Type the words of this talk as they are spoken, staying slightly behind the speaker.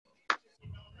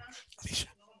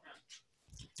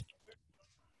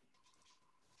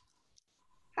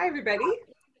Hi, everybody.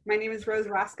 My name is Rose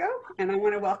Racicot, and I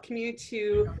want to welcome you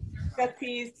to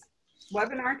Betsy's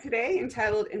webinar today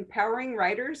entitled Empowering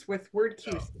Writers with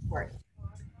WordQ Support.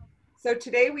 So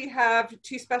today we have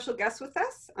two special guests with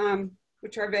us,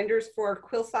 which are vendors for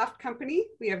Quillsoft company.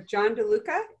 We have John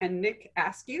DeLuca and Nick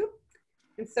Askew.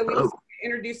 And so we just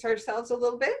introduce ourselves a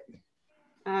little bit.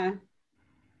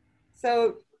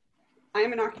 So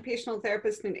I'm an occupational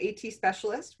therapist and AT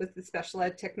specialist with the Special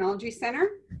Ed Technology Center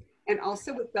and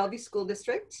also with Bellevue School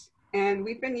District. And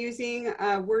we've been using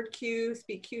WordQ,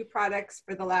 SpeakQ products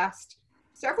for the last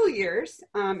several years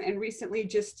and recently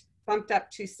just bumped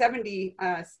up to 70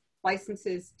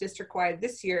 licenses district-wide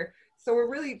this year. So we're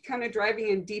really kind of driving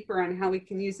in deeper on how we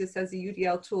can use this as a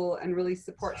UDL tool and really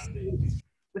support students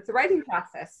with the writing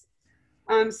process.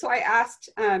 So I asked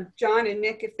John and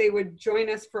Nick if they would join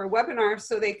us for a webinar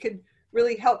so they could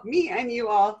really help me and you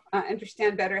all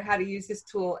understand better how to use this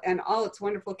tool and all its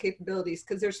wonderful capabilities,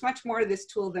 because there's much more of this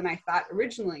tool than I thought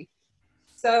originally.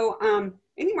 So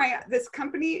anyway, this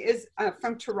company is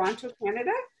from Toronto,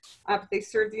 Canada. They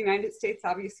serve the United States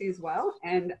obviously as well.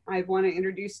 And I want to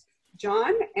introduce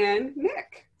John and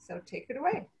Nick. So take it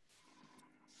away.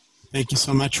 Thank you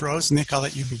so much, Rose. Nick, I'll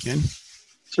let you begin.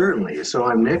 Certainly. So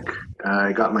I'm Nick.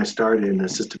 I got my start in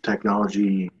assistive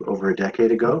technology over a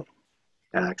decade ago.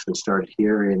 I actually started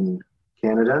here in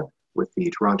Canada with the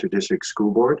Toronto District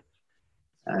School Board.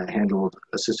 I handled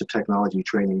assistive technology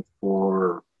training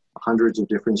for hundreds of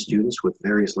different students with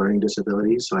various learning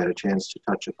disabilities. So I had a chance to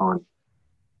touch upon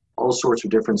all sorts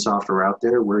of different software out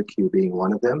there, WordQ being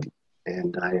one of them.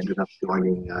 And I ended up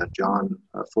joining John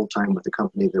full-time with the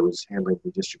company that was handling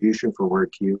the distribution for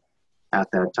WordQ at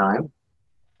that time.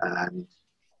 And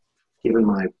given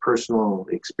my personal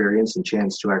experience and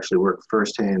chance to actually work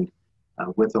firsthand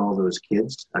with all those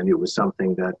kids, I knew it was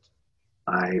something that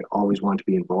I always want to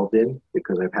be involved in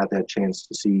because I've had that chance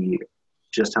to see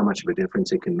just how much of a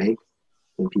difference it can make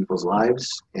in people's lives,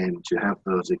 and to have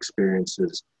those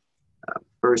experiences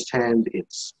firsthand,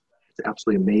 it's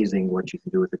absolutely amazing what you can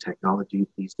do with the technology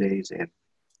these days, and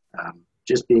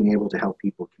just being able to help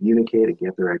people communicate and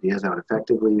get their ideas out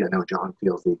effectively. I know John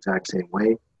feels the exact same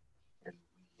way, and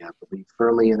we believe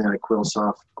firmly in that at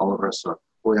Quillsoft. All of us are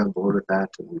fully on board with that,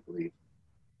 and we believe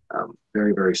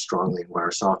very, very strongly in what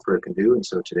our software can do. And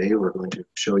so today we're going to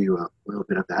show you a little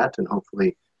bit of that, and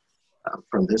hopefully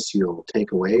from this you'll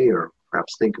take away or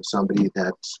perhaps think of somebody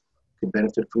that could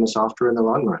benefit from the software in the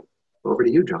long run. Over to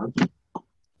you, John.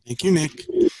 Thank you, Nick.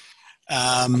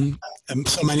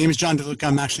 So my name is John DeLuca.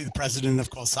 I'm actually the president of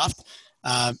Quillsoft.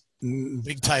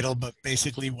 Big title, but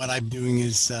basically what I'm doing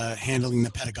is handling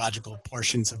the pedagogical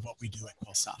portions of what we do at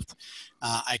Quillsoft.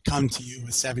 I come to you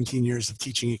with 17 years of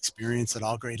teaching experience at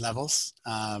all grade levels,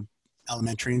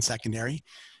 elementary and secondary,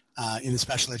 in the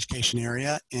special education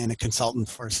area, and a consultant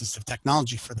for assistive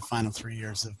technology for the final 3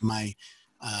 years of my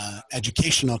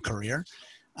educational career,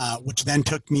 which then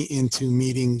took me into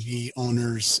meeting the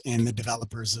owners and the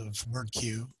developers of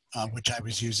WordQ, which I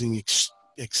was using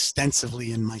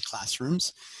extensively in my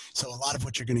classrooms. So a lot of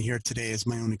what you're going to hear today is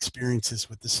my own experiences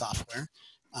with the software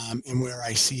and where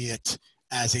I see it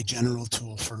as a general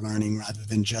tool for learning rather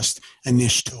than just a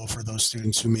niche tool for those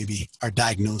students who maybe are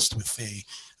diagnosed with a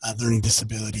learning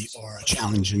disability or a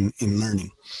challenge in learning.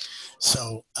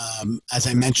 So as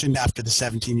I mentioned, after the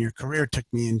 17-year career took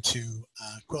me into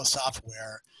Quillsoft,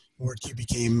 where WordQ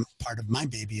became part of my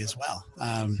baby as well.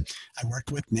 I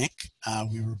worked with Nick.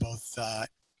 We were both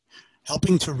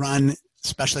helping to run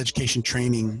special education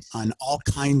training on all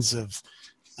kinds of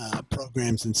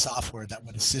programs and software that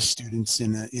would assist students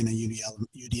in a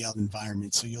UDL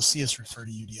environment. So you'll see us refer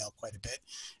to UDL quite a bit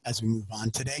as we move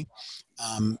on today.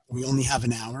 We only have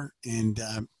an hour, and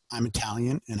I'm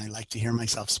Italian and I like to hear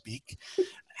myself speak.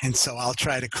 And so I'll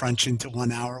try to crunch into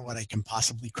 1 hour what I can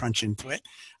possibly crunch into it.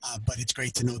 But it's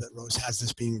great to know that Rose has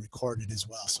this being recorded as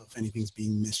well. So if anything's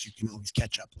being missed, you can always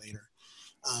catch up later.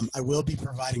 I will be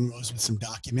providing Rose with some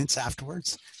documents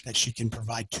afterwards that she can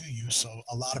provide to you. So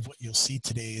a lot of what you'll see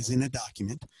today is in a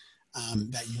document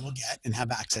that you will get and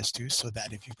have access to, so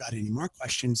that if you've got any more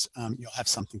questions, you'll have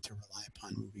something to rely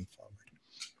upon moving forward.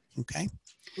 Okay?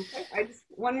 Okay,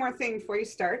 one more thing before you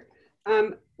start.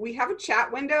 We have a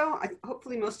chat window.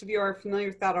 Hopefully most of you are familiar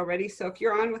with that already. So if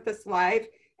you're on with us live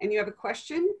and you have a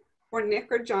question for Nick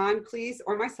or John, please,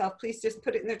 or myself, please just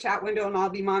put it in the chat window and I'll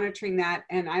be monitoring that,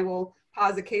 and I will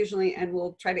pause occasionally and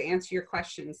we'll try to answer your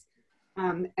questions.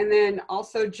 And then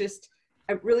also just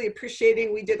really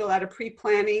appreciating, we did a lot of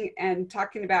pre-planning and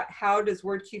talking about how does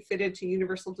WordQ fit into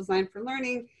Universal Design for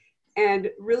Learning. And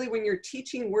really when you're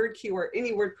teaching WordQ or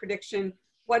any word prediction,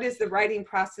 what is the writing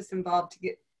process involved to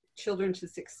get children to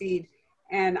succeed?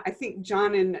 And I think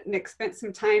John and Nick spent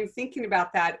some time thinking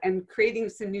about that and creating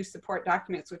some new support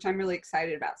documents, which I'm really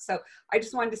excited about. So I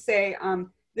just wanted to say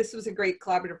this was a great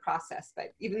collaborative process,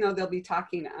 but even though they'll be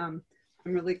talking, I'm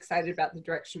really excited about the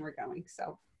direction we're going.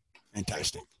 So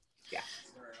fantastic. Yeah.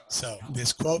 So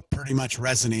this quote pretty much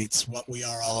resonates what we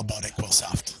are all about at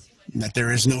Quillsoft, that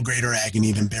there is no greater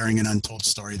agony than bearing an untold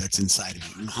story that's inside of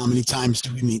you. And how many times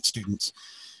do we meet students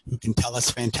who can tell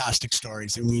us fantastic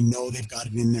stories and we know they've got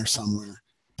it in there somewhere,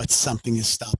 but something is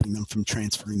stopping them from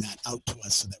transferring that out to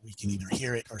us so that we can either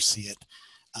hear it or see it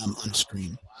on a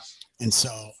screen. And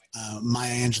so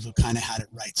Maya Angelou kind of had it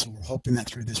right. So we're hoping that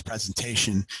through this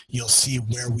presentation, you'll see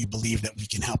where we believe that we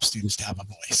can help students to have a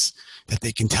voice, that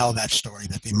they can tell that story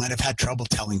that they might have had trouble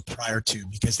telling prior to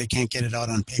because they can't get it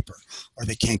out on paper or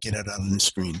they can't get it out on the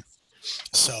screen.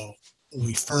 So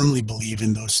we firmly believe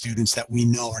in those students that we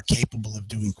know are capable of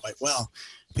doing quite well.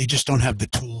 They just don't have the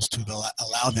tools to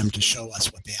allow them to show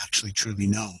us what they actually truly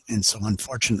know. And so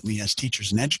unfortunately, as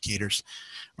teachers and educators,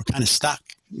 we're kind of stuck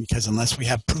because unless we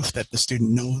have proof that the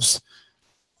student knows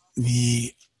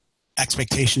the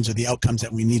expectations or the outcomes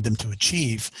that we need them to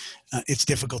achieve, it's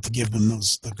difficult to give them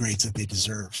the grades that they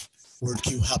deserve.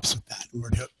 WordQ helps with that.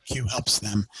 WordQ helps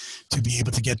them to be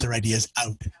able to get their ideas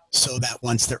out so that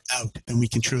once they're out, then we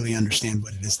can truly understand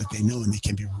what it is that they know and they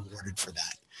can be rewarded for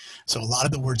that. So a lot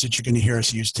of the words that you're going to hear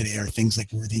us use today are things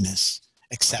like worthiness,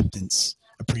 acceptance,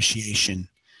 appreciation,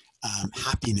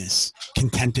 happiness,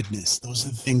 contentedness. Those are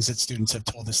the things that students have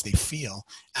told us they feel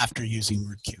after using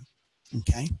WordQ.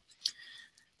 Okay?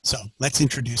 So let's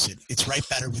introduce it. It's write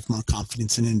better with more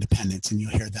confidence and independence, and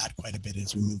you'll hear that quite a bit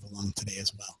as we move along today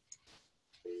as well.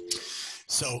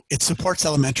 So it supports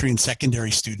elementary and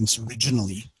secondary students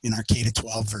originally in our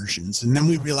K-12 versions, and then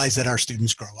we realized that our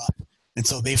students grow up. And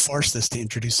so they forced us to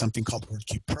introduce something called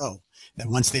WordQ Pro, that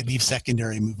once they leave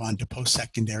secondary, move on to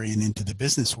post-secondary and into the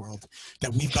business world,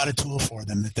 that we've got a tool for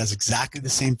them that does exactly the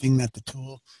same thing that the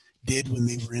tool did when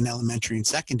they were in elementary and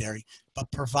secondary,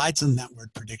 but provides them that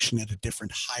word prediction at a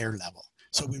different, higher level.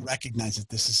 So we recognize that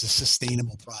this is a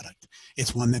sustainable product.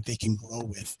 It's one that they can grow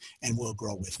with and will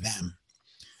grow with them.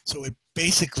 So it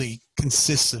basically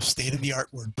consists of state-of-the-art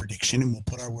word prediction, and we'll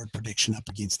put our word prediction up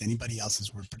against anybody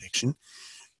else's word prediction.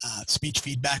 Speech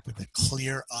feedback with a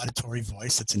clear auditory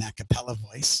voice, that's an a cappella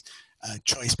voice,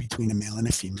 choice between a male and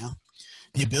a female.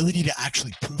 The ability to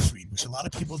actually proofread, which a lot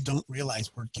of people don't realize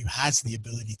WordQ has the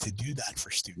ability to do that for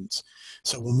students.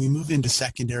 So when we move into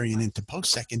secondary and into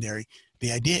post-secondary,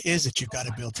 the idea is that you've got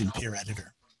a built-in peer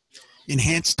editor.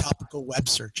 Enhanced topical web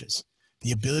searches,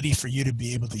 the ability for you to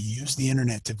be able to use the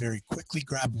internet to very quickly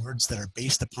grab words that are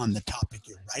based upon the topic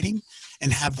you're writing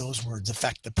and have those words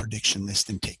affect the prediction list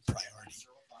and take priority.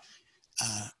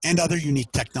 And other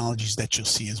unique technologies that you'll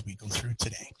see as we go through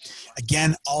today.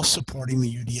 Again, all supporting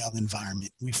the UDL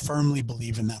environment. We firmly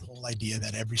believe in that whole idea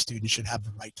that every student should have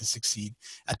the right to succeed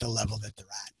at the level that they're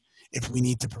at. If we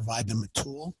need to provide them a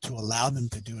tool to allow them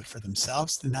to do it for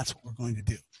themselves, then that's what we're going to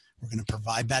do. We're going to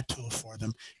provide that tool for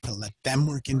them to let them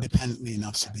work independently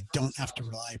enough so they don't have to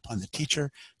rely upon the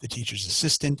teacher, the teacher's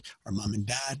assistant, or mom and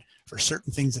dad for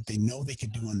certain things that they know they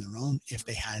could do on their own if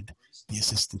they had the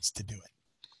assistance to do it.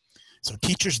 So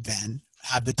teachers then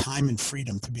have the time and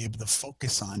freedom to be able to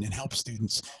focus on and help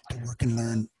students to work and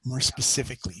learn more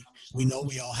specifically. We know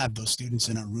we all have those students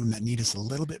in our room that need us a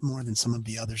little bit more than some of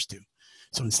the others do.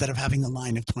 So instead of having a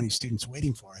line of 20 students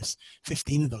waiting for us,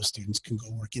 15 of those students can go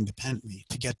work independently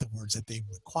to get the words that they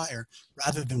require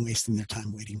rather than wasting their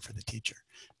time waiting for the teacher.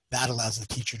 That allows the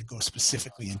teacher to go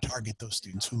specifically and target those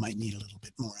students who might need a little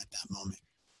bit more at that moment.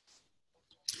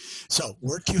 So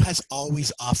WordQ has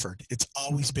always offered, it's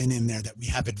always been in there that we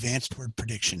have advanced word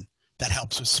prediction that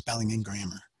helps with spelling and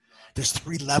grammar. There's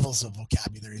 3 levels of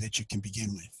vocabulary that you can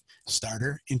begin with: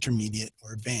 starter, intermediate,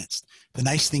 or advanced. The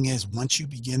nice thing is once you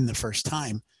begin the first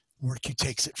time, WordQ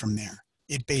takes it from there.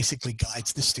 It basically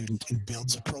guides the student and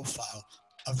builds a profile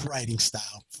of writing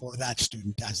style for that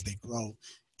student as they grow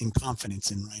in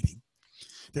confidence in writing.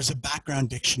 There's a background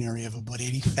dictionary of about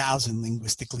 80,000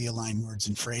 linguistically aligned words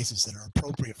and phrases that are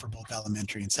appropriate for both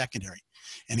elementary and secondary.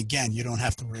 And again, you don't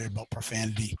have to worry about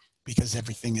profanity because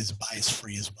everything is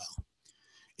bias-free as well.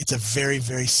 It's a very,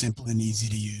 very simple and easy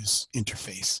to use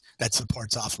interface that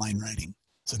supports offline writing.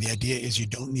 So the idea is you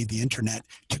don't need the internet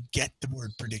to get the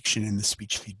word prediction and the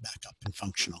speech feedback up and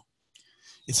functional.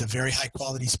 It's a very high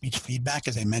quality speech feedback.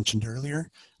 As I mentioned earlier,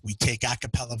 we take a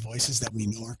cappella voices that we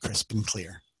know are crisp and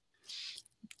clear.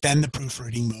 Then the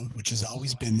proofreading mode, which has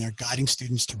always been there, guiding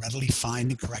students to readily find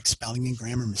and correct spelling and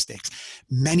grammar mistakes.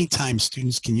 Many times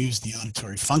students can use the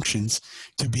auditory functions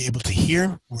to be able to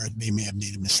hear where they may have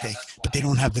made a mistake, but they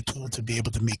don't have the tool to be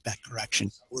able to make that correction.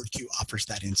 WordQ offers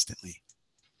that instantly.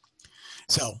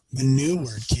 So the new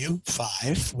WordQ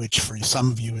 5, which for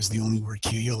some of you is the only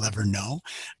WordQ you'll ever know,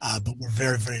 but we're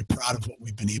very, very proud of what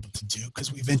we've been able to do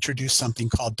because we've introduced something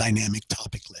called dynamic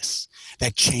topic lists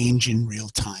that change in real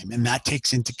time. And that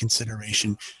takes into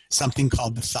consideration something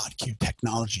called the thought queue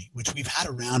technology, which we've had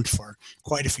around for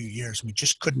quite a few years. We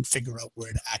just couldn't figure out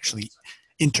where to actually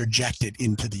interject it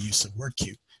into the use of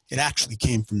WordQ. It actually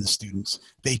came from the students.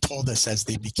 They told us as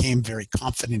they became very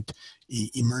confident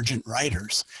emergent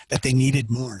writers that they needed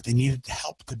more. They needed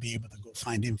help to be able to go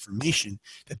find information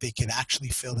that they could actually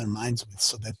fill their minds with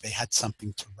so that they had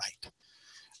something to write.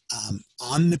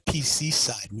 On the PC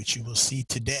side, which you will see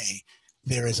today,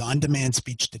 there is on-demand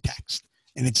speech to text,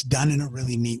 and it's done in a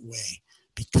really neat way.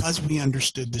 Because we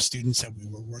understood the students that we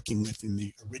were working with in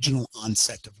the original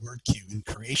onset of WordQ and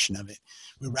creation of it,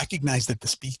 we recognized that the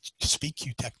speak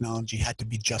queue technology had to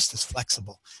be just as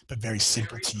flexible, but very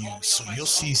simple to use. So you'll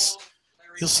see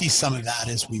some of that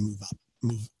as we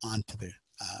move on to the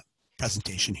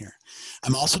presentation here.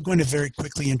 I'm also going to very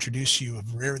quickly introduce you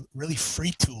a really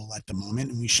free tool at the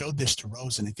moment, and we showed this to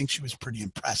Rose, and I think she was pretty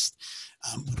impressed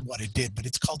with what it did, but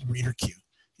it's called ReaderQ.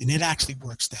 And it actually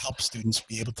works to help students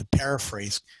be able to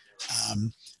paraphrase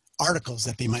articles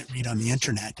that they might read on the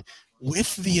internet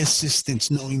with the assistance,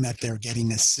 knowing that they're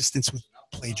getting assistance with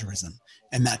plagiarism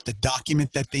and that the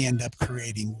document that they end up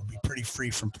creating will be pretty free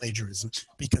from plagiarism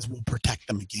because we'll protect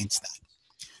them against that.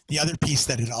 The other piece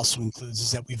that it also includes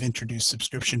is that we've introduced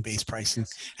subscription-based pricing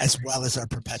as well as our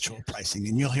perpetual pricing.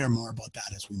 And you'll hear more about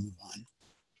that as we move on.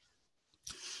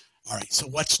 All right, so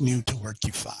what's new to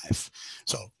WordQ 5?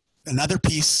 So another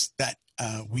piece that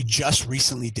we just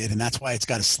recently did, and that's why it's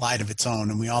got a slide of its own,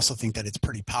 and we also think that it's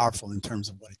pretty powerful in terms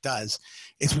of what it does,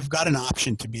 is we've got an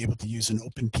option to be able to use an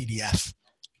open PDF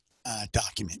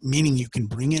document, meaning you can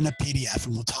bring in a PDF,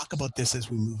 and we'll talk about this as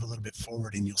we move a little bit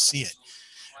forward and you'll see it.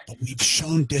 But we've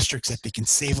shown districts that they can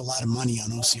save a lot of money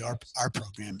on OCR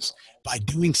programs by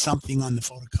doing something on the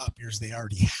photocopiers they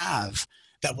already have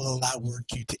that will allow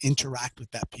WordQ to interact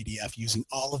with that PDF using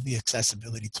all of the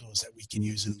accessibility tools that we can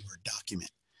use in a Word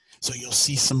document. So you'll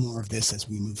see some more of this as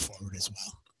we move forward as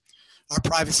well. Our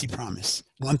privacy promise,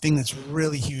 one thing that's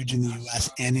really huge in the US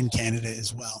and in Canada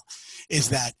as well, is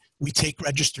that we take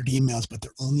registered emails, but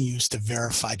they're only used to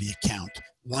verify the account.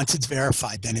 Once it's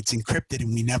verified, then it's encrypted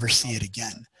and we never see it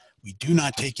again. We do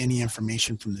not take any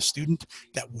information from the student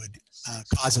that would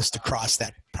cause us to cross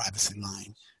that privacy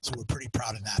line. So we're pretty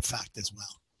proud of that fact as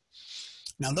well.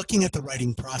 Now, looking at the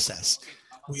writing process,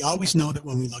 we always know that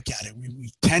when we look at it,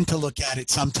 we tend to look at it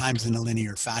sometimes in a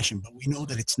linear fashion, but we know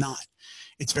that it's not.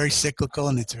 It's very cyclical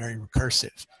and it's very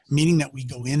recursive, meaning that we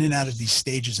go in and out of these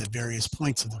stages at various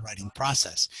points of the writing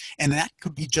process. And that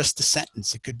could be just a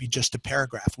sentence. It could be just a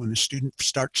paragraph. When the student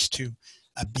starts to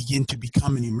begin to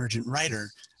become an emergent writer,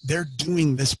 they're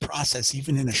doing this process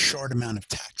even in a short amount of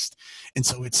text. And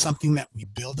so it's something that we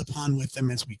build upon with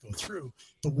them as we go through.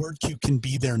 The WordQ can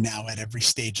be there now at every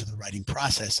stage of the writing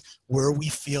process where we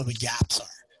feel the gaps are.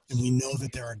 And we know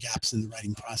that there are gaps in the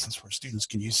writing process where students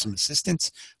can use some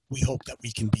assistance. We hope that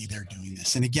we can be there doing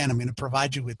this. And again, I'm going to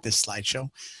provide you with this slideshow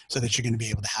so that you're going to be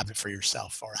able to have it for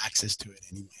yourself or access to it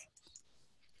anyway.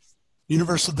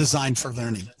 Universal design for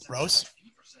learning. Rose?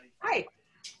 Hi.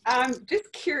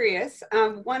 Just curious,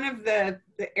 one of the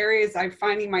areas I'm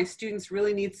finding my students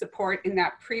really need support in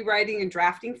that pre-writing and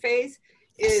drafting phase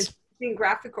is using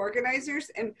graphic organizers.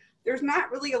 And there's not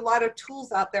really a lot of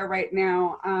tools out there right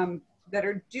now that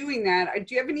are doing that.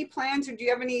 Do you have any plans or do you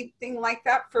have anything like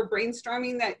that for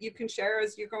brainstorming that you can share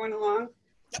as you're going along?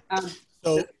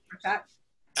 So,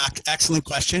 excellent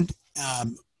question.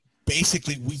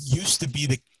 Basically, we used to be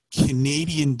the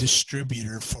Canadian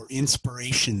distributor for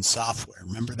Inspiration software.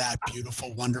 Remember that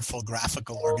beautiful, wonderful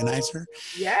graphical organizer?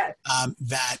 Yes.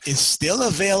 That is still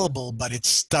available, but it's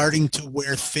starting to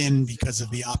wear thin because of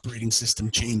the operating system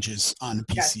changes on the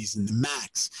PCs and the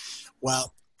Macs.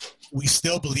 Well, we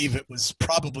still believe it was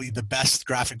probably the best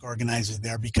graphic organizer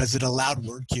there because it allowed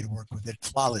WordQ to work with it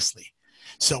flawlessly.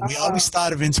 So we always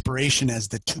thought of Inspiration as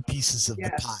the two pieces of the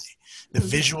pie, the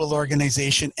visual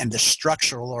organization and the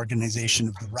structural organization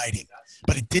of the writing.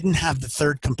 But it didn't have the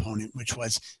third component, which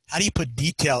was how do you put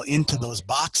detail into those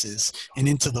boxes and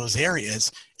into those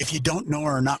areas if you don't know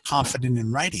or are not confident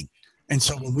in writing? And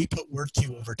so when we put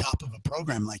WordQ over top of a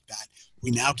program like that,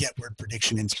 we now get word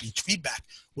prediction and speech feedback,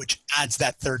 which adds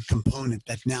that third component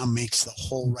that now makes the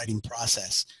whole writing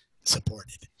process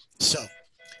supported. So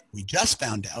We just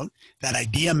found out that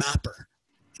Idea Mapper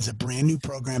is a brand new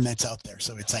program that's out there.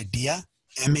 So it's Idea,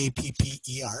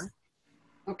 M-A-P-P-E-R.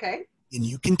 Okay. And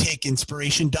you can take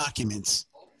inspiration documents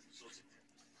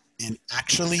and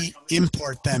actually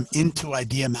import them into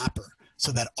Idea Mapper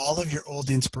so that all of your old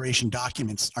inspiration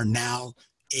documents are now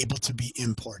able to be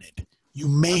imported. You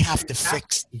may have to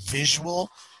fix visual.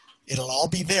 It'll all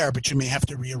be there, but you may have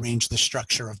to rearrange the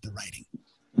structure of the writing.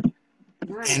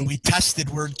 Nice. And we tested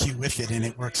WordQ with it, and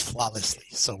it works flawlessly.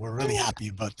 So we're really happy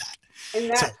about that. And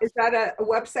that, is that a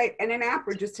website and an app,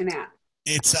 or just an app?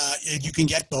 It's you can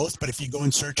get both, but if you go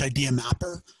and search Idea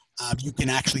Mapper, you can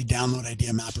actually download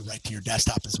Idea Mapper right to your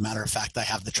desktop. As a matter of fact, I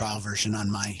have the trial version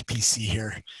on my PC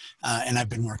here, and I've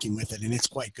been working with it, and it's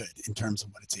quite good in terms of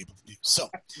what it's able to do. So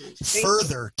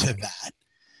further to that,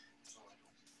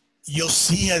 you'll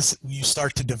see as you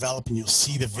start to develop, and you'll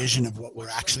see the vision of what we're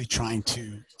actually trying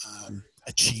to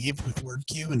achieve with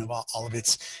WordQ and of all of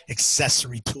its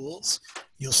accessory tools.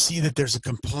 You'll see that there's a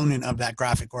component of that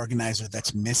graphic organizer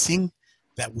that's missing,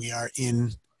 that we are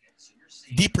in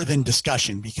deeper than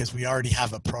discussion, because we already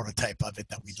have a prototype of it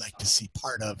that we'd like to see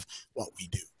part of what we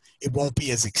do. It won't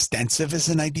be as extensive as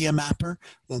an Idea Mapper,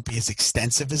 won't be as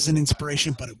extensive as an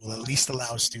inspiration, but it will at least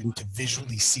allow a student to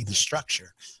visually see the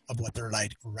structure of what their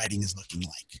writing is looking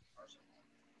like.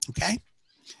 Okay?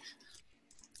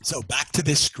 So back to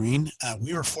this screen,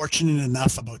 we were fortunate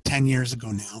enough about 10 years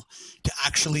ago now to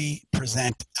actually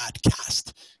present at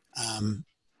CAST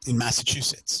in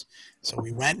Massachusetts. So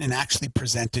we went and actually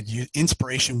presented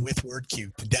inspiration with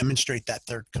WordQ to demonstrate that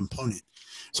third component.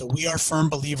 So we are firm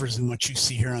believers in what you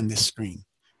see here on this screen.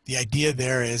 The idea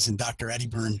there is, and Dr. Eddie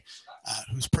Byrne,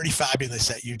 who's pretty fabulous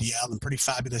at UDL and pretty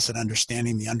fabulous at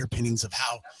understanding the underpinnings of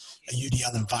how a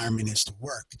UDL environment is to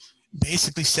work,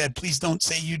 basically said, please don't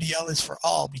say UDL is for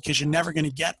all, because you're never going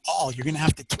to get all. You're going to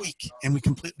have to tweak, and we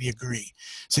completely agree.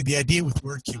 So the idea with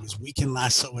WordQ is we can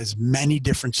lasso as many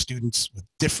different students with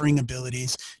differing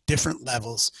abilities, different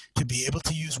levels, to be able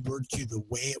to use WordQ the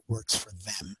way it works for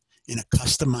them in a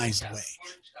customized way.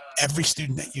 Every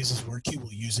student that uses WordQ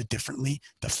will use it differently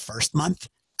the first month,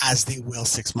 as they will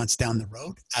 6 months down the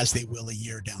road, as they will a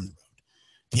year down the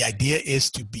road. The idea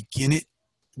is to begin it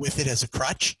with it as a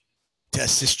crutch, to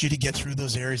assist you to get through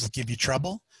those areas that give you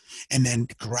trouble, and then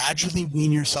gradually wean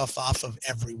yourself off of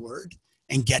every word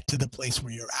and get to the place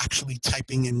where you're actually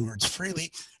typing in words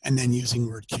freely and then using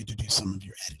WordQ to do some of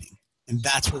your editing. And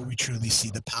that's where we truly see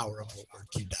the power of what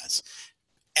WordQ does.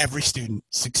 Every student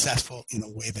successful in a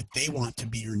way that they want to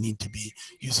be or need to be,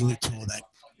 using a tool that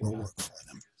will work for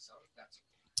them.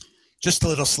 Just a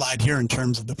little slide here in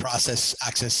terms of the process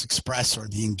access express, or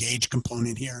the engage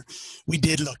component here. We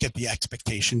did look at the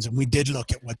expectations, and we did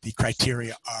look at what the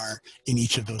criteria are in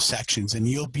each of those sections. And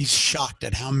you'll be shocked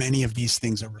at how many of these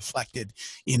things are reflected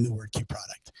in the WordQ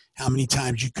product. How many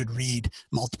times you could read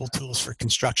multiple tools for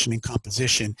construction and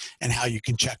composition, and how you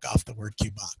can check off the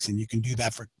WordQ box. And you can do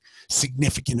that for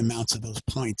significant amounts of those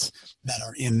points that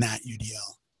are in that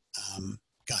UDL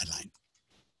guideline.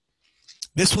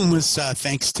 This one was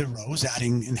thanks to Rose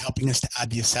adding and helping us to add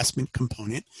the assessment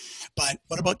component. But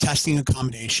what about testing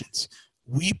accommodations?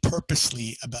 We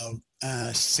purposely, about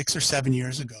 6 or 7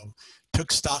 years ago,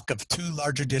 took stock of 2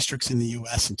 larger districts in the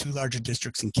US and 2 larger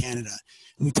districts in Canada.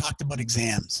 And we talked about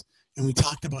exams. And we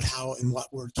talked about how and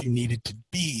what work you needed to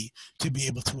be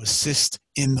able to assist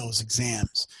in those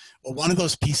exams. Well, one of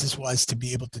those pieces was to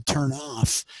be able to turn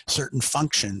off certain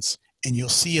functions. And you'll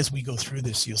see as we go through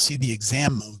this, you'll see the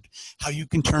exam mode, how you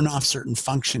can turn off certain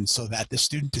functions so that the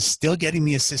student is still getting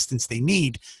the assistance they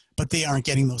need, but they aren't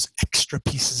getting those extra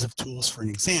pieces of tools for an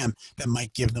exam that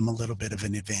might give them a little bit of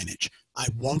an advantage. I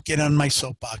won't get on my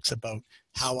soapbox about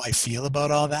how I feel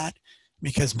about all that,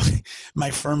 because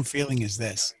my firm feeling is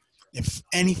this. If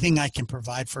anything I can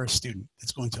provide for a student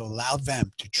that's going to allow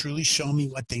them to truly show me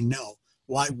what they know,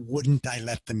 why wouldn't I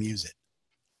let them use it?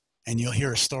 And you'll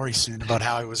hear a story soon about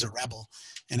how I was a rebel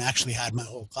and actually had my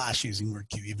whole class using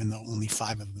WordQ, even though only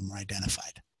 5 of them were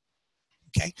identified.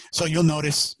 Okay, so you'll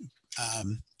notice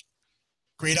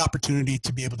great opportunity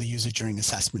to be able to use it during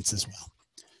assessments as well.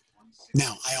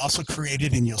 Now, I also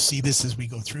created, and you'll see this as we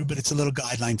go through, but it's a little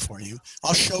guideline for you.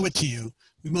 I'll show it to you.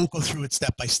 We won't go through it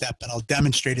step by step, but I'll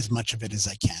demonstrate as much of it as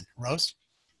I can. Rose?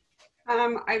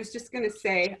 I was just going to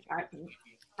say,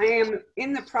 I am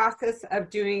in the process of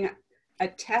doing a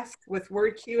test with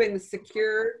WordQ in the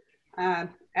secure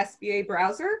SBA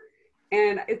browser,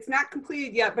 and it's not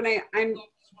completed yet, but I'm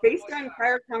based on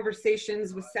prior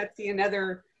conversations with SETC and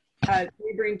other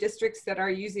neighboring districts that are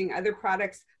using other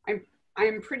products.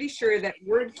 I'm pretty sure that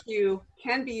WordQ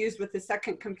can be used with the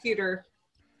second computer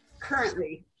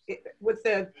currently with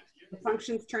the the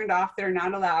functions turned off, they're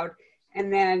not allowed.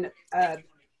 And then an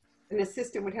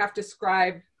assistant would have to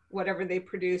scribe whatever they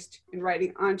produced in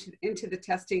writing into the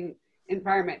testing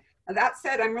environment. Now, that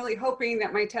said, I'm really hoping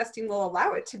that my testing will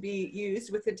allow it to be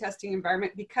used with the testing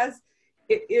environment, because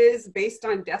it is based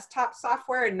on desktop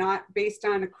software and not based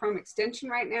on a Chrome extension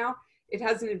right now. It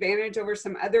has an advantage over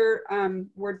some other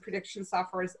word prediction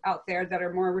softwares out there that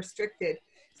are more restricted.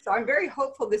 So I'm very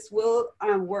hopeful this will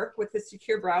work with the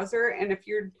secure browser. And if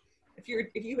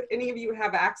any of you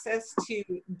have access to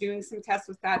doing some tests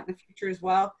with that in the future as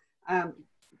well,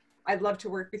 I'd love to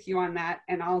work with you on that,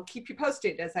 and I'll keep you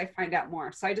posted as I find out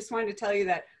more. So I just wanted to tell you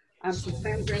that some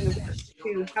plans are in the works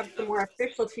to have some more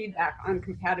official feedback on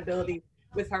compatibility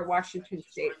with our Washington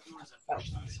State. So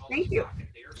thank you.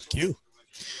 Thank you.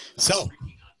 So,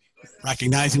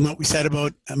 recognizing what we said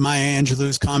about Maya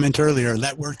Angelou's comment earlier,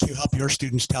 let WordQ help your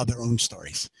students tell their own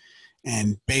stories.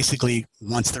 And basically,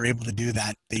 once they're able to do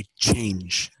that, they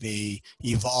change. They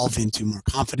evolve into more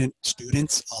confident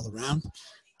students all around,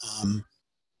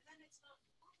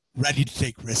 ready to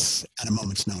take risks at a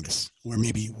moment's notice, where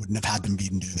maybe you wouldn't have had them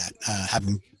even do that,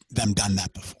 having them done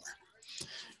that before.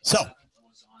 So,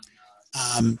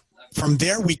 from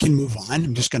there, we can move on.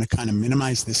 I'm just going to kind of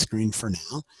minimize this screen for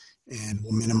now, and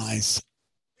we'll minimize.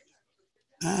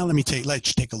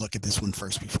 Let's take a look at this one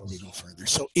first before we go further.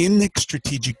 So in the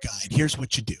strategic guide, here's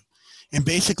what you do. And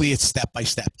basically it's step by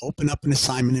step. Open up an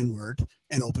assignment in Word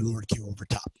and open WordQ over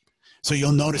top. So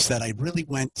you'll notice that I really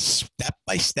went step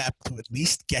by step to at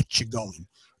least get you going.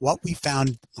 What we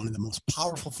found, one of the most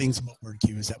powerful things about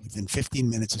WordQ is that within 15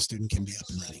 minutes, a student can be up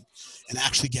and running and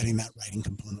actually getting that writing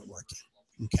component working.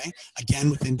 Okay, again,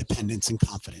 with independence and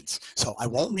confidence. So I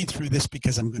won't read through this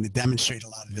because I'm going to demonstrate a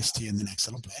lot of this to you in the next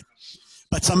little bit.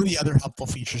 But some of the other helpful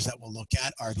features that we'll look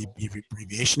at are the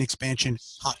abbreviation expansion,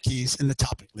 hotkeys, and the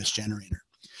topic list generator.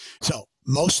 So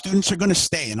most students are going to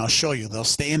stay, and I'll show you, they'll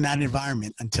stay in that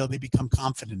environment until they become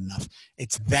confident enough.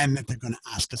 It's then that they're going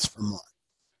to ask us for more.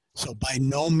 So by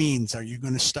no means are you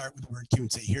going to start with WordQ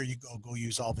and say, here you go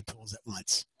use all the tools at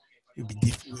once.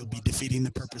 We'll be defeating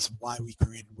the purpose of why we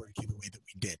created WordQ the way that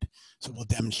we did. So we'll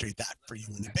demonstrate that for you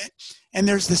in a bit. And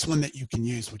there's this one that you can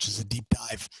use, which is a deep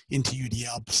dive into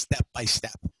UDL step by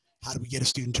step. How do we get a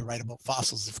student to write about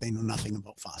fossils if they know nothing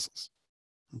about fossils?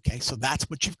 Okay, so that's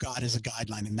what you've got as a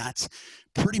guideline, and that's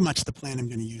pretty much the plan I'm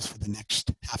going to use for the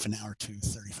next half an hour to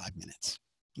 35 minutes.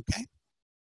 Okay,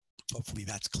 hopefully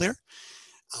that's clear.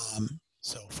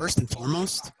 So first and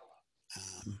foremost,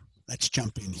 let's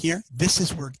jump in here. This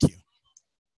is WordQ.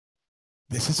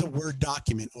 This is a Word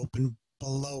document open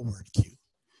below WordQ.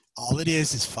 All it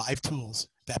is 5 tools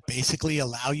that basically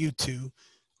allow you to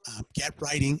get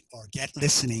writing or get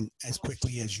listening as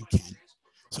quickly as you can.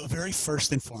 So very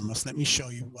first and foremost, let me show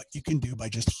you what you can do by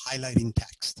just highlighting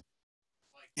text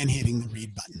and hitting the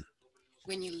read button.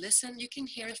 When you listen, you can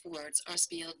hear if words are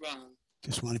spelled wrong.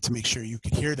 Just wanted to make sure you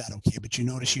could hear that okay, but you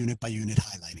notice unit by unit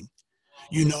highlighting.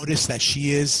 You notice that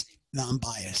she is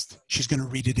non-biased. She's going to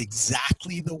read it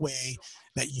exactly the way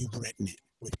that you've written it,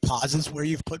 with pauses where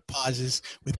you've put pauses,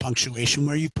 with punctuation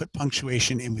where you've put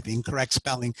punctuation, and with incorrect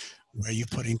spelling where you've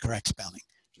put incorrect spelling.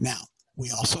 Now, we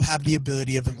also have the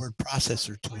ability of the word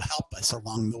processor to help us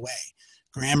along the way.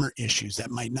 Grammar issues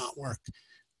that might not work,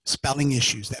 spelling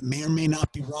issues that may or may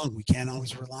not be wrong. We can't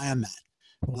always rely on that.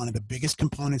 But one of the biggest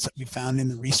components that we found in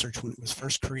the research when it was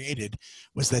first created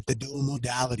was that the dual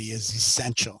modality is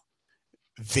essential.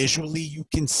 Visually, you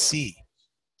can see.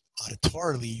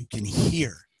 Auditorily, you can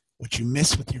hear. What you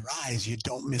miss with your eyes, you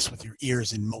don't miss with your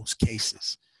ears in most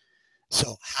cases.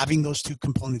 So having those two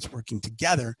components working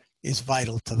together is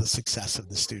vital to the success of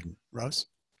the student. Rose?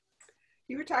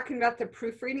 You were talking about the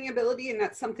proofreading ability, and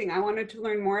that's something I wanted to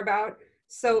learn more about.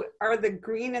 So are the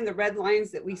green and the red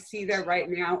lines that we see there right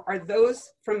now, are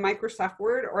those from Microsoft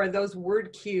Word, or are those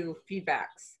WordQ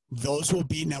feedbacks? Those will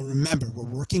be, now remember, we're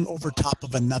working over top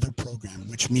of another program,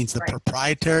 which means the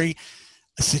proprietary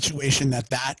situation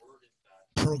that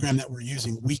program that we're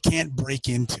using, we can't break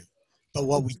into. But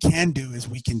what we can do is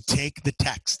we can take the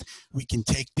text, we can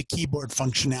take the keyboard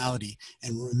functionality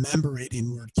and remember it in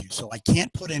WordQ. So I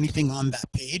can't put anything on that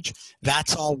page.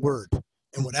 That's all Word.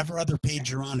 And whatever other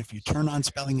page you're on, if you turn on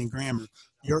spelling and grammar,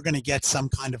 you're going to get some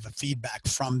kind of a feedback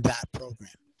from that program.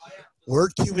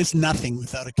 WordQ is nothing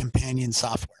without a companion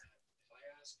software.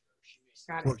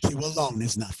 WordQ alone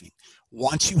is nothing.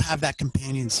 Once you have that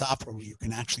companion software where you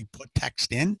can actually put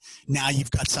text in, now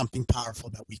you've got something powerful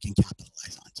that we can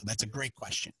capitalize on. So that's a great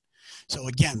question. So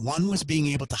again, one was being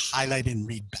able to highlight and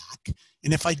read back.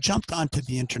 And if I jumped onto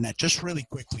the internet just really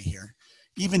quickly here,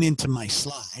 even into my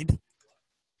slide,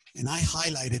 and I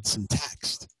highlighted some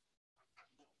text.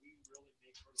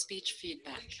 speech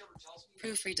feedback,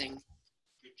 proofreading,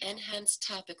 enhanced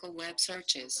topical web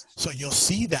searches. So you'll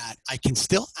see that I can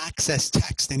still access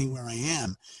text anywhere I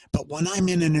am, but when I'm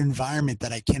in an environment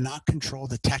that I cannot control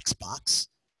the text box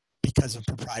because of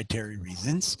proprietary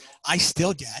reasons, I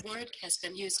still get. Word has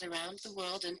been used around the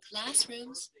world in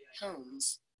classrooms,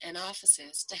 homes, and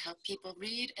offices to help people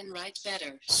read and write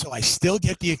better. So I still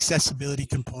get the accessibility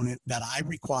component that I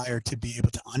require to be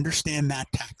able to understand that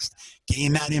text,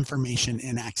 gain that information,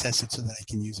 and access it so that I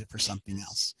can use it for something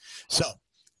else. So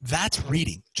that's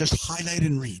reading. Just highlight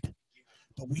and read.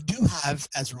 But we do have,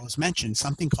 as Rose mentioned,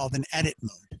 something called an edit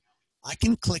mode. I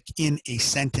can click in a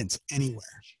sentence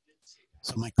anywhere.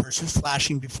 So my cursor is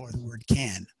flashing before the word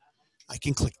can. I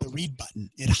can click the read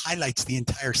button. It highlights the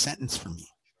entire sentence for me.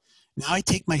 Now I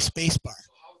take my space bar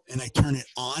and I turn it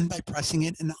on by pressing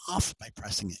it and off by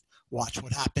pressing it. Watch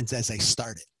what happens as I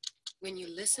start it. When you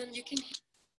listen, you can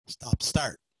Stop,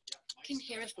 start.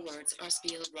 hear if words are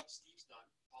spelled wrong.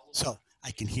 So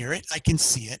I can hear it, I can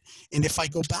see it, and if I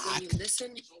go back, When you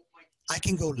listen, I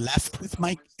can go left with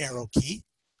my arrow key,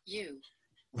 you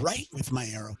right with my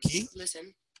arrow key.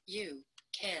 listen, you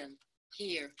can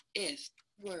hear if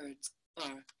words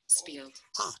are spelled.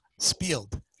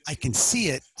 Spelled. I can see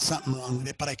it, something wrong with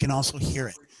it, but I can also hear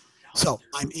it. So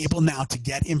I'm able now to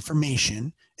get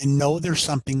information and know there's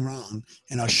something wrong.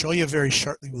 And I'll show you very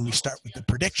shortly when we start with the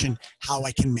prediction how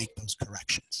I can make those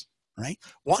corrections, right?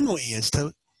 One way is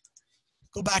to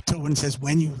go back to when it says,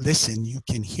 when you listen, you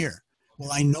can hear. Well,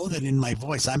 I know that in my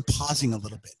voice, I'm pausing a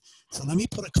little bit. So let me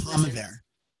put a comma there.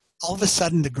 All of a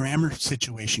sudden, the grammar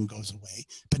situation goes away,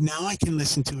 but now I can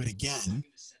listen to it again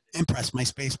and press my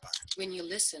space bar. When you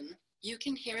listen, you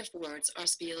can hear if words are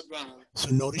spelled wrong.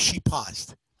 So notice she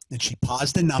paused, and she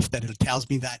paused enough that it tells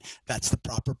me that that's the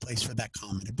proper place for that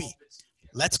comma to be.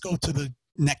 Let's go to the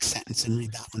next sentence and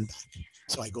read that one back.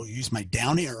 So I go use my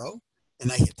down arrow,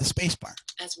 and I hit the space bar.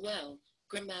 As well,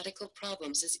 grammatical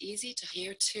problems is easy to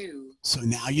hear too. So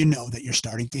now you know that you're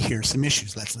starting to hear some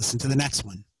issues. Let's listen to the next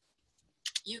one.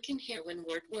 You can hear when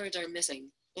words are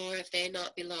missing, or if they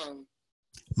not belong.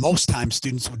 Most times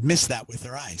students would miss that with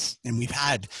their eyes. And we've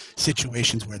had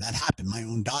situations where that happened. My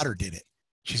own daughter did it.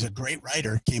 She's a great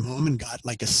writer, came home and got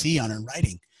like a C on her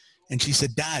writing. And she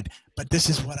said, Dad, but this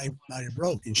is what I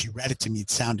wrote. And she read it to me. It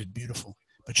sounded beautiful.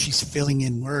 But she's filling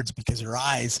in words because her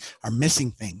eyes are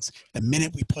missing things. The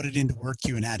minute we put it into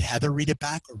WordQ and had Heather read it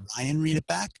back or Ryan read it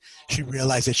back, she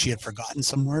realized that she had forgotten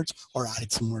some words or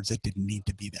added some words that didn't need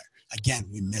to be there. Again,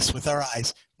 we miss with our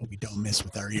eyes, but we don't miss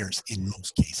with our ears in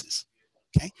most cases.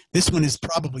 Okay, this one is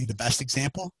probably the best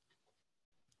example.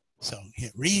 So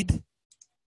hit read,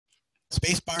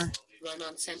 spacebar.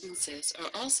 Run-on sentences are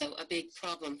also a big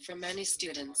problem for many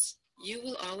students. You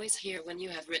will always hear when you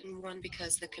have written one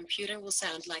because the computer will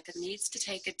sound like it needs to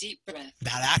take a deep breath.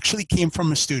 That actually came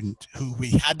from a student who we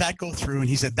had that go through and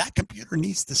he said, that computer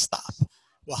needs to stop.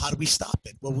 Well, how do we stop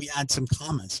it? Well, we add some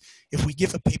commas. If we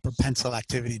give a paper pencil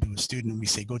activity to a student and we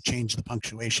say, go change the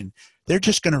punctuation, they're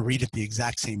just going to read it the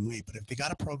exact same way. But if they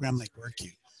got a program like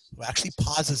WordQ, who actually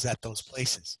pauses at those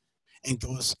places and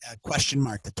goes a question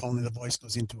mark, the tone of the voice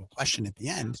goes into a question at the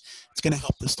end, it's going to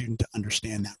help the student to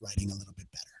understand that writing a little bit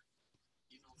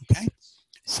better. Okay?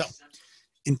 So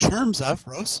in terms of,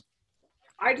 Rose?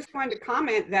 I just wanted to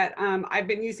comment that I've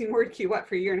been using WordQ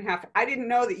for a year and a half. I didn't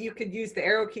know that you could use the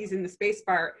arrow keys and the space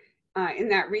bar in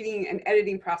that reading and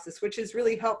editing process, which is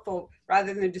really helpful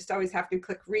rather than just always having to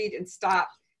click read and stop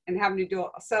and having to do it.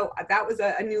 So that was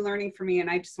a new learning for me, and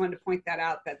I just wanted to point that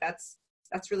out, that's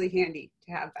really handy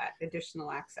to have that additional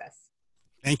access.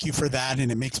 Thank you for that,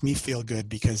 and it makes me feel good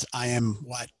because I am,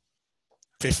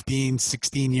 15,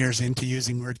 16 years into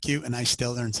using WordQ, and I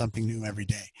still learn something new every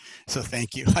day. So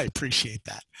thank you. I appreciate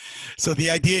that. So the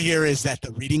idea here is that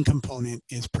the reading component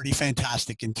is pretty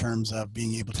fantastic in terms of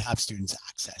being able to have students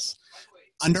access.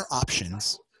 Under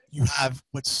options, you have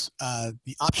what's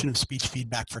the option of speech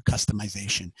feedback for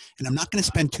customization. And I'm not going to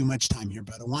spend too much time here,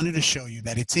 but I wanted to show you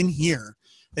that it's in here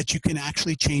that you can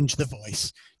actually change the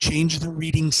voice, change the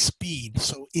reading speed.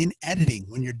 So in editing,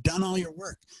 when you're done all your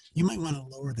work, you might want to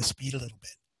lower the speed a little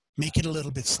bit, make it a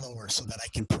little bit slower so that I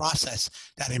can process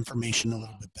that information a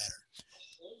little bit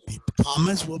better. The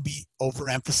commas will be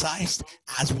overemphasized,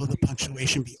 as will the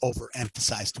punctuation be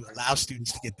overemphasized to allow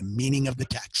students to get the meaning of the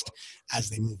text as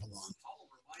they move along.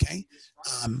 Okay?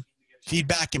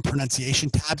 Feedback and pronunciation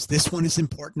tabs. This one is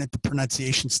important at the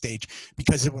pronunciation stage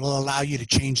because it will allow you to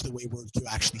change the way WordQ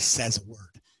actually says a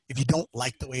word. If you don't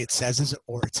like the way it says it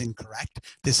or it's incorrect,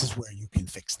 this is where you can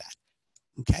fix that.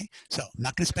 Okay, so I'm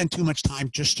not going to spend too much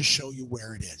time just to show you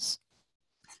where it is.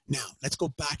 Now, let's go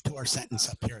back to our sentence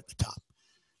up here at the top.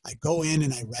 I go in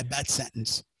and I read that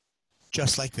sentence.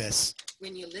 just like this.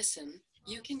 When you listen,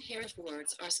 you can hear if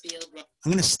words are spelled wrong.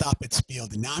 I'm going to stop at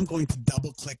spelled, and now I'm going to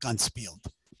double click on spelled,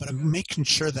 but I'm making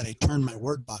sure that I turn my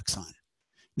word box on.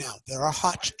 Now, there are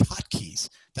hotkeys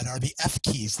that are the F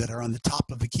keys that are on the top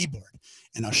of the keyboard,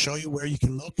 and I'll show you where you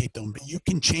can locate them, but you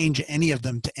can change any of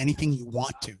them to anything you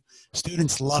want to.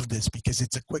 Students love this because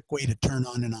it's a quick way to turn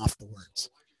on and off the words.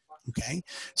 Okay,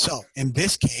 so in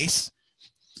this case,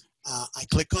 I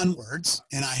click on words,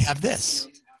 and I have this.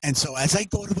 And so as I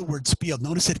go to the word spelled,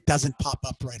 notice it doesn't pop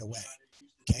up right away.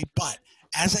 Okay, but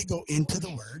as I go into the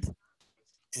word,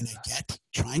 and I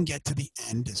try and get to the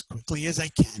end as quickly as I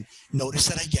can, notice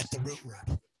that I get the root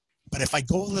word. But if I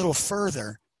go a little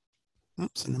further,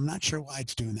 oops, and I'm not sure why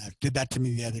it's doing that. It did that to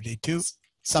me the other day too,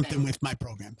 something with my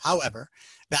program. However,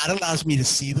 that allows me to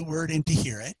see the word and to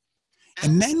hear it.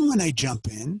 And then when I jump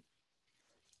in,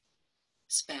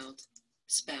 spelled.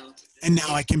 And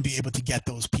now I can be able to get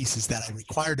those pieces that I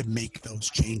require to make those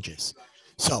changes.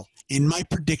 So in my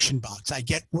prediction box, I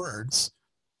get words.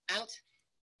 Out.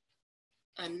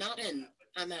 I'm not in.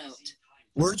 I'm out.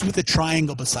 Words with a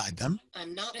triangle beside them.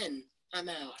 I'm not in. I'm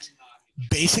out.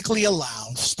 Basically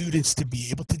allows students to be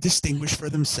able to distinguish for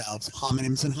themselves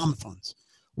homonyms and homophones.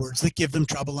 Words that give them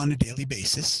trouble on a daily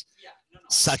basis,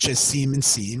 such as seem and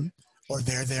seem, or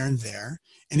there, and there.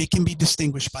 And it can be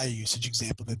distinguished by a usage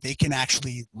example that they can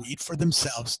actually read for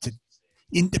themselves to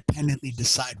independently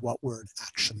decide what word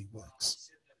actually works.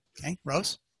 Okay,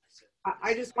 Rose?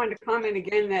 I just wanted to comment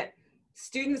again that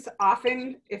students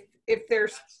often, if they're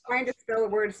trying to spell a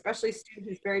word, especially a student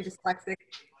who's very dyslexic,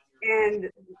 and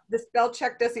the spell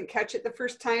check doesn't catch it the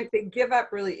first time, they give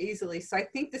up really easily. So I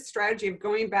think the strategy of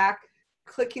going back,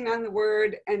 clicking on the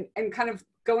word, and kind of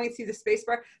going through the space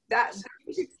bar, that's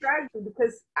a good strategy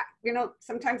because, you know,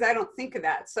 sometimes I don't think of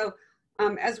that. So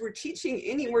as we're teaching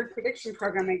any word prediction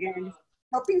program again,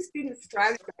 helping students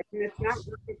strategize, and it's not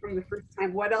working from the first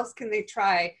time, what else can they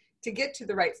try to get to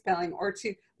the right spelling or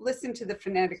to listen to the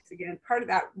phonetics again? Part of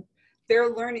that, they're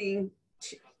learning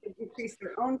to increase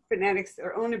their own phonetics,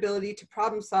 their own ability to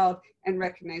problem solve and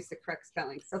recognize the correct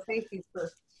spelling. So thank you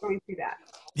for going through that.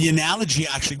 The analogy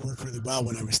actually worked really well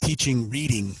when I was teaching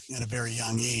reading at a very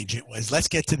young age. It was, let's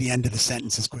get to the end of the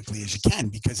sentence as quickly as you can,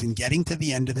 because in getting to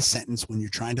the end of the sentence, when you're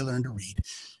trying to learn to read,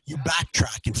 you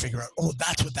backtrack and figure out, oh,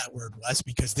 that's what that word was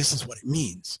because this is what it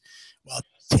means. Well,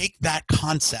 take that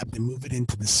concept and move it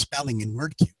into the spelling in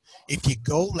WordQ. If you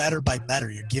go letter by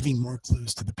letter, you're giving more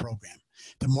clues to the program.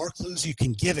 The more clues you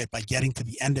can give it by getting to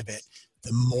the end of it,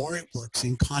 the more it works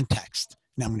in context.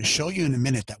 Now, I'm going to show you in a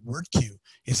minute that WordQ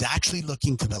is actually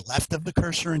looking to the left of the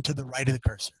cursor and to the right of the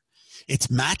cursor.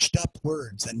 It's matched up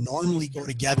words that normally go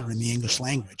together in the English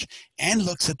language and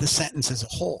looks at the sentence as a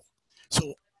whole.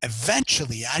 So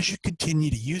eventually, as you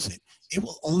continue to use it, it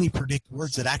will only predict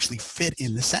words that actually fit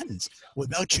in the sentence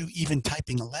without you even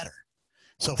typing a letter.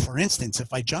 So for instance,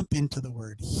 if I jump into the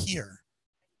word here,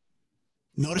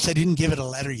 notice I didn't give it a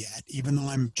letter yet, even though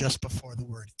I'm just before the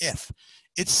word if.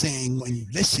 It's saying when you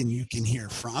listen, you can hear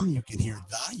from, you can hear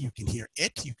the, you can hear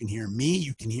it, you can hear me,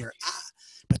 you can hear ah.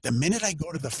 But the minute I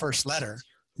go to the first letter,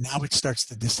 now it starts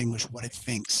to distinguish what it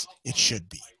thinks it should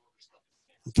be.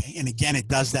 Okay, and again, it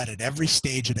does that at every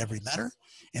stage, at every letter.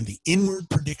 And the inward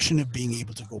prediction of being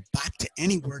able to go back to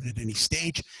any word at any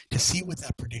stage to see what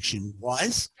that prediction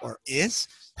was or is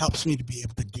helps me to be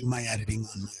able to do my editing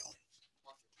on my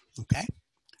own. Okay,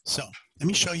 so let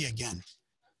me show you again.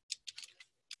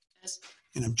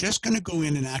 And I'm just going to go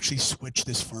in and actually switch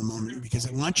this for a moment because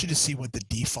I want you to see what the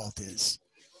default is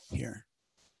here.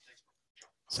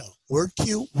 So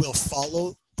WordQ will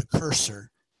follow the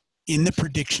cursor in the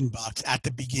prediction box at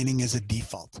the beginning as a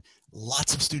default.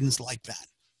 Lots of students like that.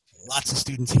 Lots of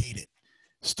students hate it.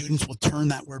 Students will turn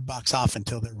that word box off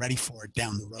until they're ready for it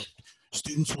down the road.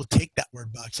 Students will take that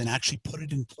word box and actually put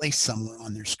it in place somewhere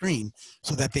on their screen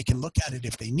so that they can look at it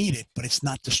if they need it, but it's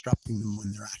not disrupting them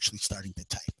when they're actually starting to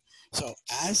type. So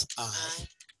as I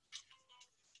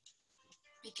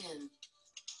begin.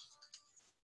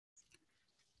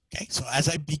 Okay, so as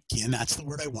I begin, that's the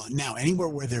word I want. Now, anywhere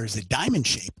where there is a diamond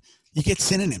shape, you get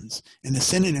synonyms, and the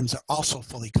synonyms are also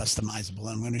fully customizable.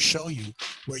 I'm going to show you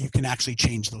where you can actually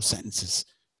change those sentences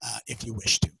if you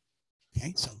wish to.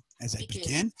 Okay, so as I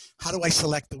begin, how do I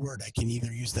select the word? I can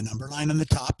either use the number line on the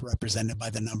top, represented by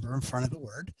the number in front of the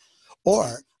word,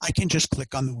 or I can just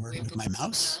click on the word with my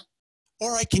mouse,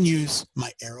 or I can use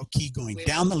my arrow key going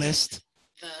down the list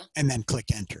and then click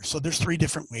enter. So there's 3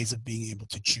 different ways of being able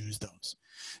to choose those.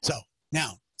 So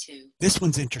now, this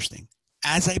one's interesting.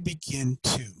 As I begin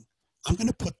to, I'm going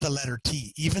to put the letter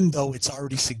T, even though it's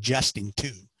already suggesting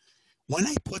to. When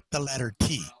I put the letter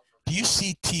T, do you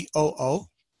see T-O-O?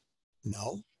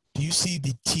 No. Do you see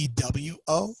the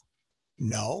TWO?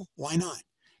 No. Why not?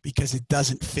 Because it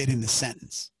doesn't fit in the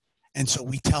sentence. And so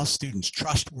we tell students,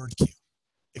 trust WordQ.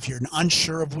 If you're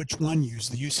unsure of which one, use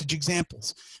the usage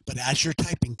examples. But as you're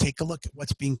typing, take a look at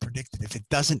what's being predicted. If it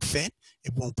doesn't fit,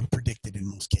 it won't be predicted in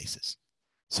most cases.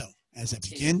 So as I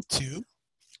begin to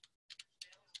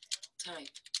type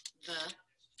the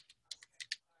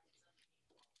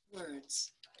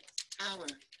words, our,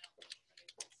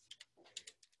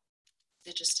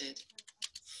 digested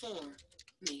for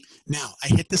me. Now I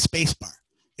hit the space bar.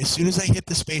 As soon as I hit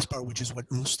the space bar, which is what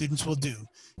most students will do,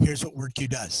 here's what WordQ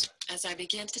does. As I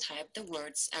begin to type, the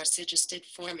words are suggested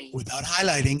for me. Without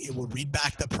highlighting, it will read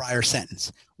back the prior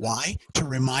sentence. Why? To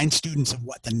remind students of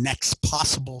what the next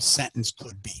possible sentence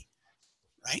could be,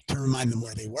 right? To remind them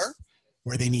where they were,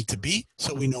 where they need to be,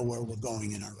 so we know where we're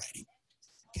going in our writing.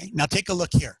 Okay, now take a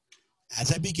look here.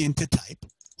 As I begin to type,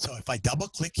 so if I double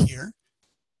click here,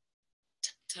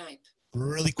 Type.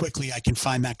 really quickly I can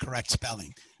find that correct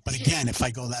spelling. But again, if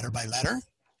I go letter by letter,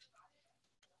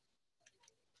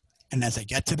 and as I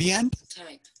get to the end,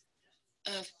 Type.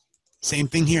 same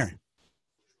thing here.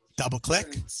 Double click.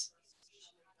 Words.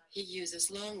 He uses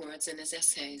long words in his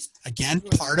essays. Again,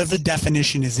 part of the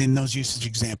definition is in those usage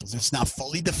examples. It's not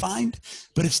fully defined,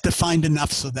 but it's defined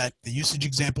enough so that the usage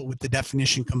example with the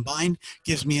definition combined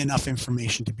gives me enough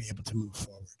information to be able to move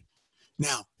forward.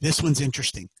 Now, this one's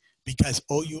interesting because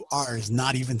OUR is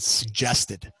not even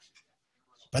suggested.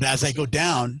 But as I go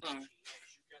down,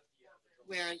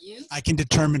 Where are you? I can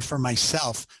determine for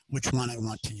myself which one I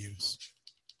want to use.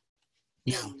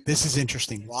 Now, this is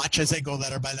interesting. Watch as I go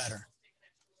letter by letter.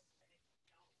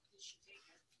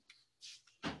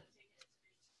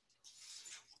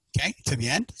 Okay, to the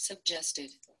end. Suggested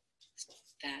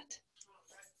that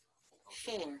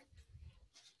 4.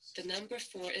 The number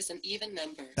 4 is an even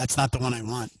number. That's not the one I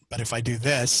want. But if I do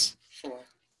this. 4.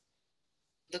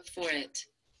 Look for it.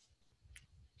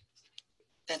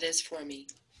 That is for me.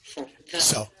 For the.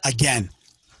 So again,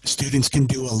 students can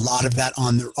do a lot of that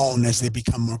on their own as they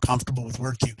become more comfortable with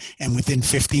WordQ. And within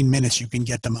 15 minutes, you can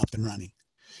get them up and running.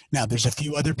 Now, there's a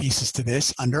few other pieces to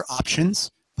this. Under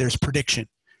options, there's prediction.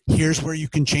 Here's where you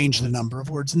can change the number of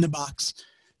words in the box.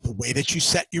 The way that you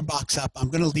set your box up, I'm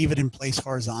going to leave it in place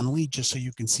horizontally just so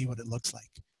you can see what it looks like.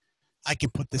 I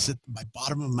can put this at my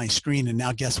bottom of my screen, and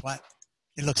now guess what?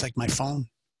 It looks like my phone.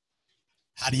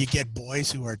 How do you get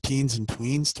boys who are teens and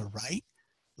tweens to write?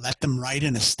 Let them write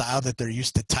in a style that they're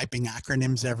used to typing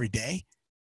acronyms every day.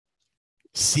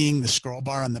 Seeing the scroll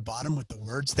bar on the bottom with the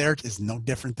words there is no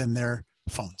different than their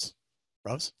phones.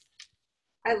 Rose?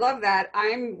 I love that.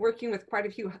 I'm working with quite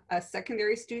a few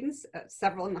secondary students,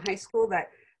 several in the high school, that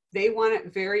they want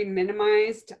it very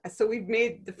minimized. So we've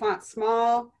made the font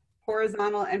small,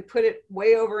 horizontal, and put it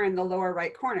way over in the lower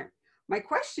right corner. My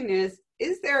question is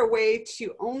there a way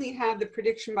to only have the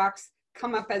prediction box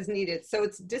come up as needed? So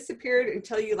it's disappeared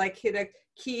until you like hit a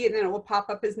key and then it will pop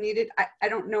up as needed. I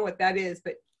don't know what that is,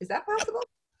 but is that possible?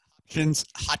 Options,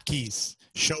 hotkeys.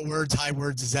 Show words, hide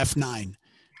words is F9.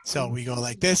 So we go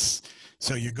like this.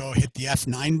 So you go hit the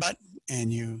F9 button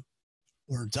and you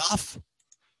words off,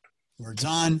 words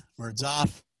on, words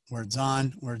off, words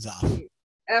on, words off.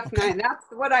 F9, okay. That's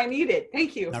what I needed.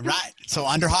 Thank you. All right. So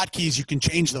under hotkeys, you can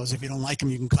change those. If you don't like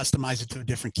them, you can customize it to a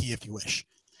different key if you wish.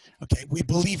 Okay. We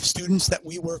believe students that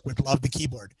we work with love the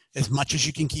keyboard. As much as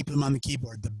you can keep them on the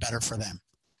keyboard, the better for them.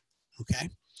 Okay.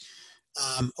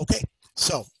 Okay.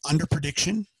 So under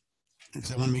prediction,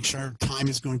 because I want to make sure time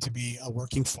is going to be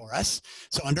working for us.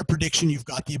 So under prediction, you've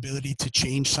got the ability to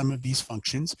change some of these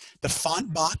functions. The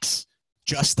font box,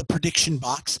 just the prediction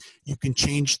box, you can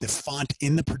change the font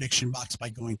in the prediction box by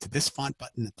going to this font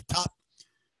button at the top.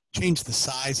 Change the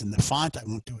size and the font. I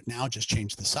won't do it now, just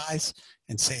change the size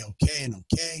and say okay and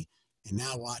okay. And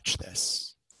now watch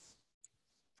this.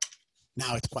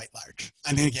 Now it's quite large.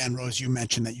 And then again, Rose, you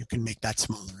mentioned that you can make that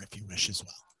smaller if you wish as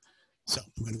well. So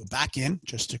I'm going to go back in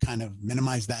just to kind of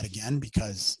minimize that again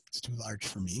because it's too large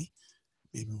for me.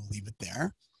 Maybe we'll leave it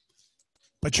there.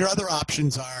 But your other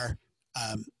options are,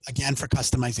 again, for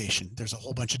customization. There's a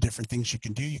whole bunch of different things you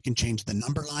can do. You can change the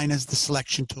number line as the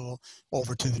selection tool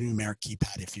over to the numeric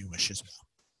keypad if you wish as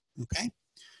well. Okay?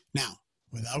 Now,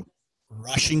 without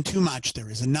rushing too much, there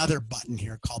is another button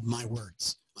here called My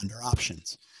Words under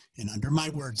Options. And under My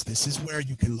Words, this is where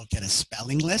you can look at a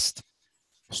spelling list.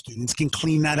 Students can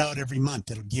clean that out every month.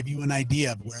 It'll give you an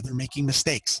idea of where they're making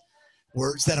mistakes.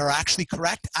 Words that are actually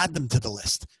correct, add them to the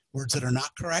list. Words that are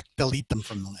not correct, delete them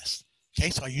from the list. Okay,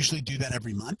 so I usually do that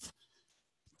every month.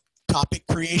 Topic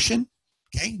creation,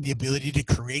 Okay, the ability to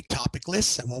create topic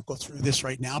lists. I won't go through this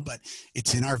right now, but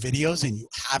it's in our videos, and you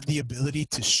have the ability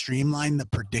to streamline the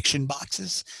prediction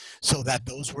boxes so that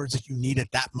those words that you need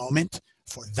at that moment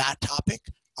for that topic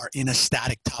are in a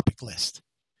static topic list.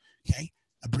 Okay,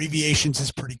 abbreviations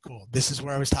is pretty cool. This is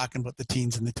where I was talking about the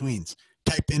teens and the tweens.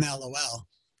 Type in LOL,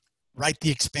 write the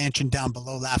expansion down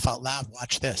below, laugh out loud,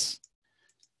 watch this.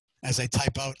 As I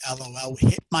type out LOL,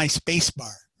 hit my space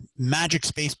bar, magic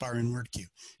space bar in WordQ.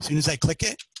 As soon as I click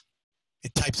it,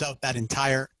 it types out that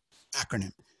entire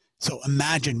acronym. So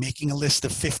imagine making a list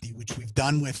of 50, which we've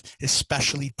done with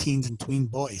especially teens and tween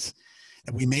boys.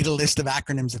 And we made a list of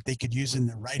acronyms that they could use in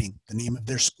their writing, the name of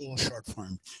their school short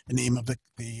form, the name of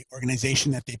the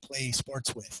organization that they play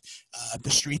sports with, the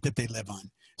street that they live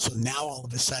on. So now all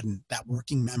of a sudden, that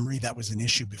working memory that was an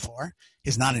issue before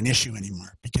is not an issue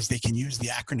anymore because they can use the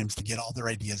acronyms to get all their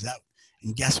ideas out.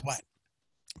 And guess what?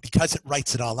 Because it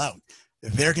writes it all out,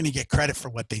 they're going to get credit for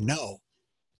what they know.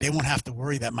 They won't have to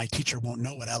worry that my teacher won't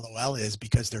know what LOL is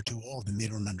because they're too old and they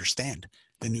don't understand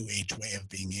the new age way of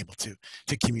being able to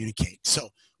communicate. So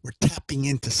we're tapping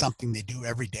into something they do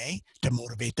every day to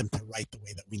motivate them to write the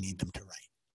way that we need them to write.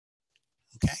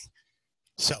 Okay?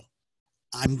 So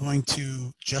I'm going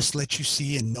to just let you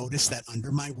see and notice that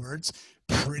under my words,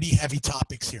 pretty heavy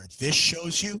topics here. This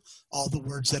shows you all the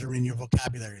words that are in your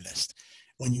vocabulary list.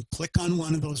 When you click on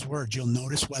one of those words, you'll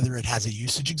notice whether it has a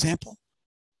usage example,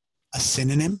 a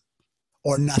synonym,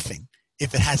 or nothing.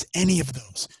 If it has any of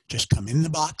those, just come in the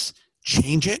box,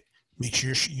 change it, make sure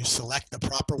you select the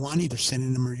proper one, either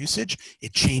synonym or usage.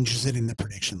 It changes it in the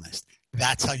prediction list.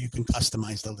 That's how you can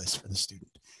customize the list for the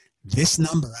student. This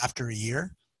number after a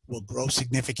year will grow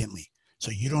significantly.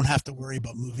 So you don't have to worry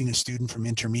about moving a student from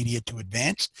intermediate to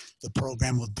advanced. The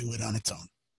program will do it on its own.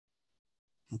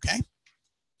 Okay?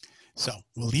 So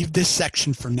we'll leave this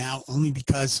section for now only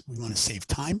because we want to save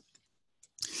time.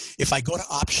 If I go to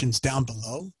options down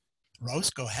below, Rose,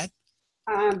 go ahead.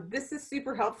 This is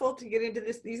super helpful to get into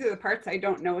this. These are the parts I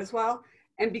don't know as well.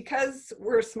 And because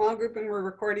we're a small group and we're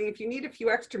recording, if you need a few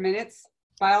extra minutes,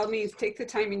 by all means, take the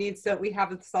time you need so that we have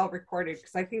this all recorded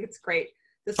because I think it's great.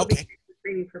 This will be for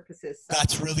training purposes. So.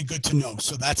 That's really good to know.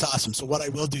 So that's awesome. So what I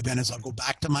will do then is I'll go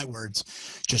back to my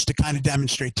words just to kind of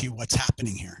demonstrate to you what's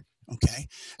happening here. Okay.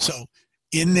 So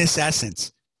in this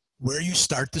essence, where you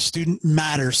start the student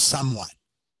matters somewhat.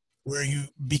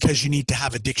 Because you need to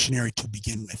have a dictionary to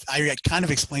begin with. I kind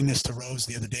of explained this to Rose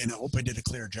the other day, and I hope I did a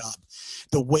clear job.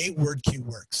 The way WordQ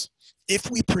works, if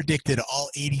we predicted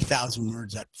all 80,000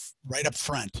 words right up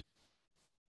front,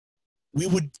 we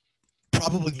would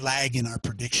probably lag in our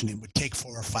prediction. It would take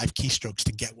 4 or 5 keystrokes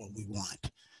to get what we want.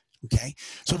 Okay,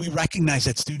 so we recognize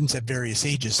that students at various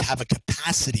ages have a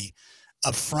capacity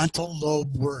of frontal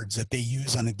lobe words that they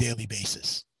use on a daily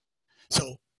basis.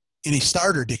 So in a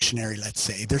starter dictionary, let's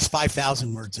say, there's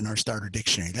 5,000 words in our starter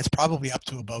dictionary. That's probably up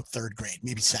to about 3rd grade,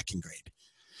 maybe 2nd grade.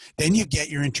 Then you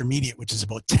get your intermediate, which is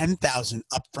about 10,000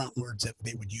 upfront words that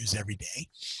they would use every day.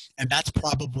 And that's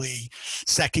probably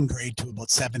 2nd grade to about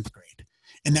 7th grade.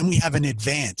 And then we have an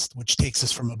advanced, which takes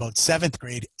us from about 7th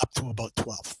grade up to about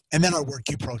 12th. And then our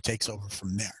WordQ Pro takes over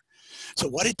from there. So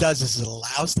what it does is it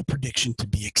allows the prediction to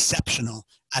be exceptional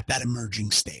at that emerging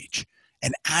stage.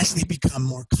 And as they become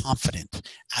more confident,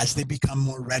 as they become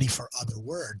more ready for other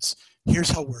words,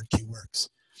 here's how WordQ works.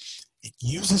 It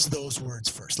uses those words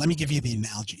first. Let me give you the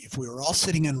analogy. If we were all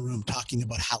sitting in a room talking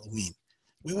about Halloween,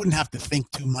 we wouldn't have to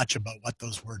think too much about what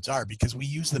those words are because we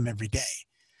use them every day.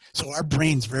 So our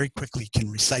brains very quickly can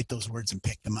recite those words and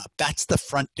pick them up. That's the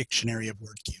front dictionary of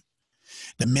WordQ.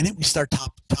 The minute we start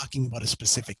talking about a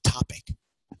specific topic,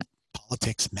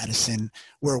 politics, medicine,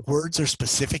 where words are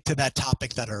specific to that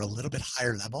topic that are a little bit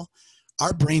higher level,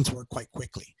 our brains work quite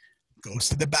quickly. Goes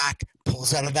to the back,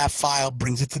 pulls out of that file,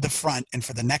 brings it to the front, and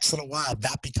for the next little while,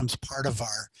 that becomes part of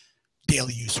our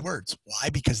daily use words. Why?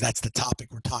 Because that's the topic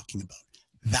we're talking about.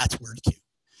 That's WordQ.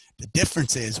 The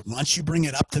difference is once you bring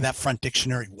it up to that front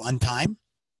dictionary one time,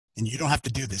 and you don't have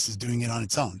to do this, it's doing it on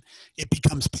its own, it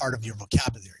becomes part of your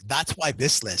vocabulary. That's why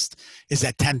this list is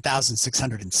at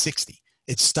 10,660.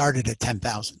 It started at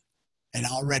 10,000 and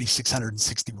already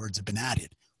 660 words have been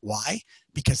added. Why?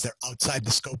 Because they're outside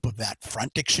the scope of that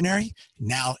front dictionary.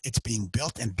 Now it's being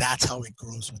built, and that's how it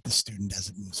grows with the student as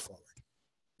it moves forward.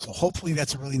 So hopefully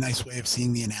that's a really nice way of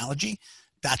seeing the analogy.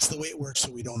 That's the way it works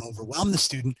so we don't overwhelm the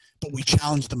student, but we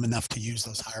challenge them enough to use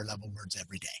those higher level words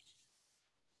every day.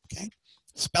 Okay?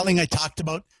 Spelling I talked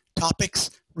about. Topics,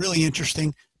 really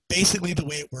interesting. Basically the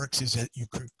way it works is that you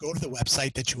go to the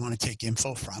website that you want to take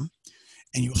info from,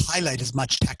 and you highlight as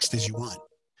much text as you want.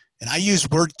 And I use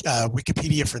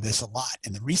Wikipedia for this a lot.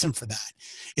 And the reason for that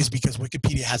is because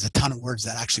Wikipedia has a ton of words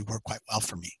that actually work quite well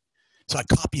for me. So I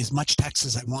copy as much text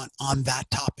as I want on that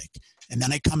topic. And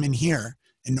then I come in here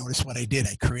and notice what I did.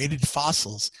 I created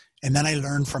fossils, and then I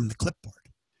learned from the clipboard.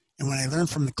 And when I learn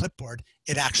from the clipboard,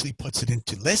 it actually puts it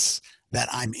into lists that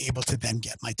I'm able to then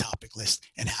get my topic list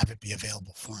and have it be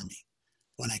available for me.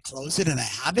 When I close it and I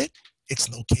have it,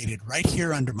 it's located right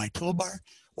here under my toolbar.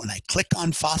 When I click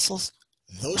on fossils,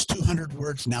 those 200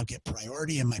 words now get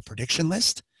priority in my prediction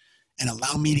list and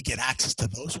allow me to get access to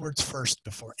those words first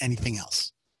before anything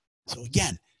else. So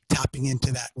again, tapping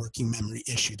into that working memory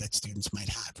issue that students might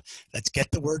have. Let's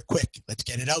get the word quick. Let's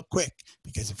get it out quick,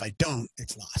 because if I don't,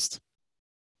 it's lost.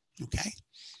 Okay?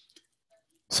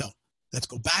 So let's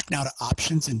go back now to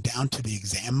options and down to the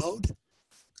exam mode.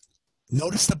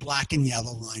 Notice the black and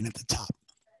yellow line at the top.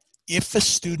 If a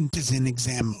student is in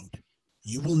exam mode,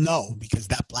 you will know, because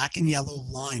that black and yellow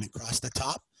line across the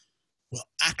top will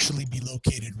actually be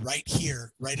located right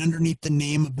here, right underneath the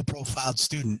name of the profiled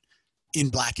student in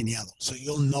black and yellow. So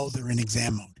you'll know they're in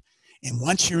exam mode. And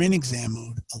once you're in exam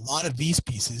mode, a lot of these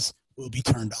pieces will be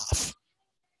turned off.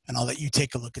 And I'll let you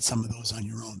take a look at some of those on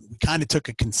your own. We kind of took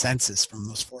a consensus from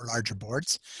those 4 larger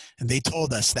boards, and they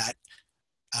told us that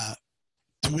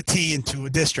to a T and to a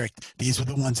district, these were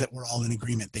the ones that were all in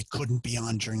agreement. They couldn't be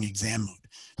on during exam mode.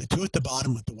 The 2 at the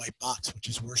bottom with the white box, which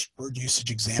is word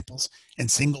usage examples and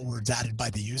single words added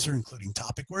by the user, including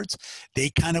topic words,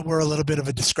 they kind of were a little bit of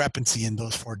a discrepancy in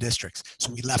those 4 districts.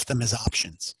 So we left them as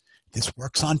options. This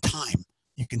works on time.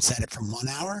 You can set it from 1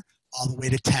 hour all the way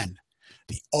to 10.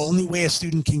 The only way a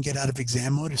student can get out of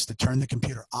exam mode is to turn the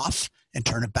computer off and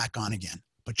turn it back on again.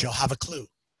 But you'll have a clue,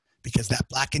 because that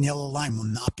black and yellow line will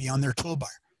not be on their toolbar.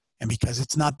 And because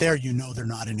it's not there, you know they're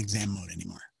not in exam mode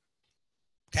anymore.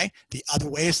 Okay? The other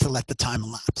way is to let the time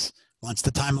elapse. Once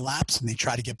the time elapses and they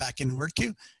try to get back into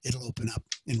WordQ, it'll open up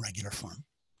in regular form.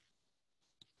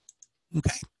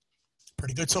 Okay?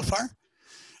 Pretty good so far?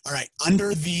 All right,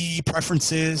 under the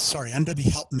preferences, under the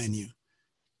help menu,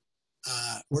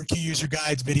 WordQ user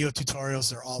guides, video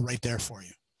tutorials, they're all right there for you.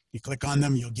 You click on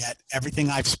them, you'll get everything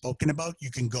I've spoken about. You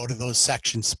can go to those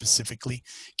sections specifically,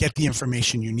 get the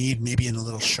information you need, maybe in a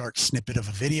little short snippet of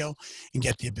a video, and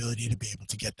get the ability to be able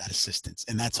to get that assistance.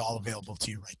 And that's all available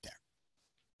to you right there.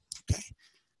 Okay.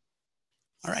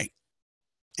 All right.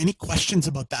 Any questions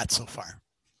about that so far?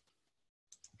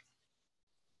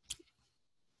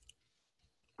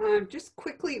 Just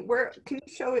quickly, can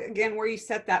you show again where you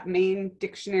set that main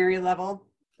dictionary level?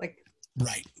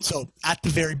 Right. So at the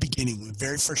very beginning, the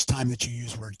very first time that you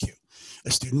use WordQ, a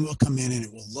student will come in and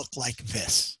it will look like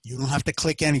this. You don't have to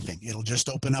click anything. It'll just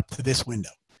open up to this window.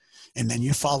 And then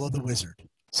you follow the wizard.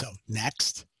 So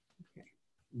next,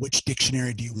 which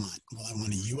dictionary do you want? Well, I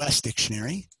want a US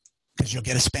dictionary, because you'll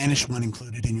get a Spanish one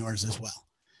included in yours as well.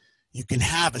 You can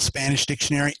have a Spanish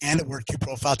dictionary and a WordQ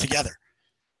profile together,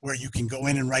 where you can go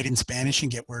in and write in Spanish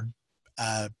and get word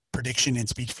prediction and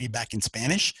speech feedback in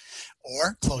Spanish,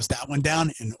 or close that one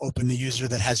down and open the user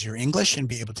that has your English and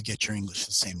be able to get your English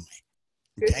the same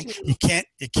way. Okay, you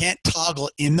can't toggle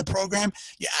in the program.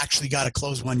 You actually got to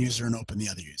close one user and open the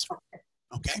other user.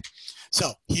 Okay,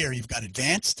 so here you've got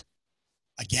advanced.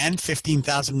 Again,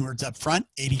 15,000 words up front,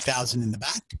 80,000 in the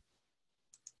back.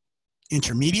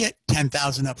 Intermediate,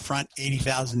 10,000 up front,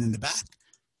 80,000 in the back.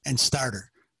 And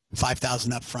starter,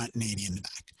 5,000 up front and 80 in the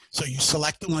back. So you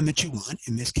select the one that you want.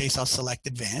 In this case, I'll select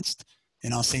advanced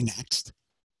and I'll say next.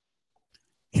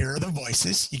 Here are the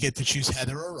voices. You get to choose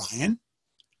Heather or Ryan.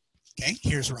 Okay,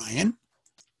 here's Ryan.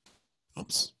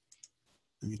 Oops,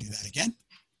 let me do that again.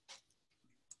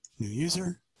 New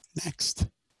user, next.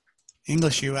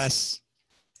 English US,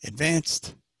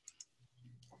 advanced.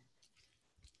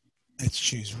 Let's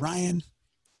choose Ryan.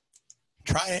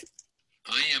 Try it.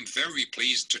 I am very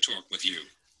pleased to talk with you.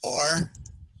 Or,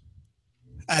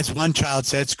 as one child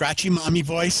said, scratchy mommy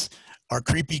voice or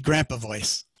creepy grandpa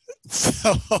voice.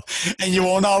 So, and you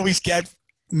won't always get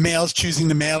males choosing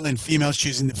the male and females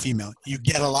choosing the female. You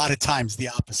get a lot of times the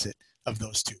opposite of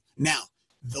those two. Now,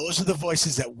 those are the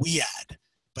voices that we add.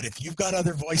 But if you've got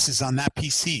other voices on that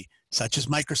PC, such as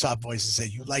Microsoft voices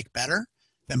that you like better,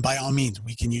 then by all means,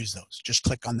 we can use those. Just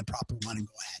click on the proper one and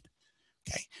go ahead.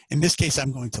 Okay. In this case,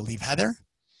 I'm going to leave Heather.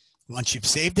 Once you've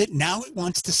saved it, now it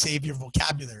wants to save your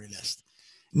vocabulary list.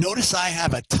 Notice I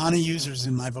have a ton of users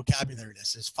in my vocabulary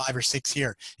list. There's 5 or 6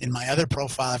 here. In my other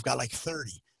profile, I've got like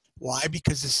 30. Why?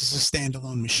 Because this is a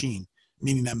standalone machine,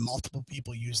 meaning that multiple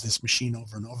people use this machine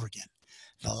over and over again.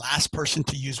 The last person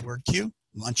to use WordQ,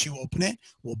 once you open it,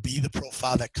 will be the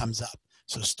profile that comes up.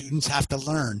 So students have to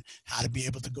learn how to be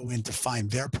able to go in to find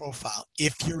their profile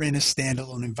if you're in a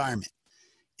standalone environment.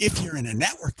 If you're in a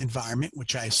networked environment,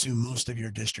 which I assume most of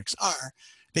your districts are,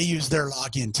 they use their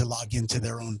login to log into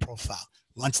their own profile.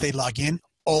 Once they log in,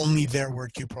 only their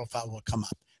WordQ profile will come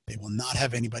up. They will not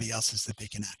have anybody else's that they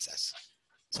can access.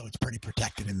 So it's pretty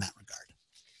protected in that regard.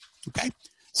 Okay,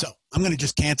 so I'm going to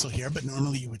just cancel here, but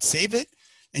normally you would save it.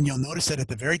 And you'll notice that at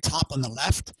the very top on the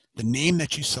left, the name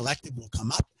that you selected will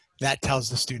come up. That tells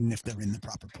the student if they're in the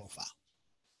proper profile.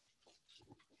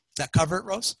 Does that cover it,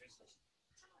 Rose?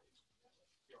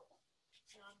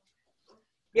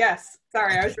 Yes,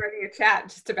 sorry, I was writing a chat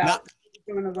just about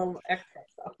doing a little extra.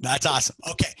 So. That's awesome.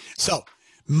 Okay, so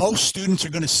most students are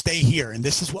going to stay here, and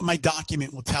this is what my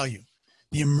document will tell you.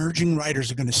 The emerging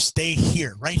writers are going to stay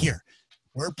here, right here.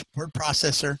 Word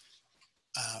processor,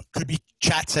 could be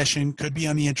chat session, could be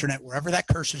on the internet, wherever that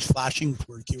cursor's flashing with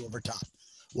WordQ over top.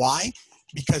 Why?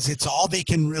 Because it's all they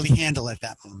can really handle at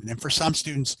that moment. And for some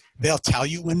students, they'll tell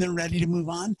you when they're ready to move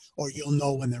on, or you'll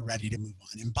know when they're ready to move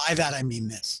on. And by that, I mean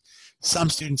this. Some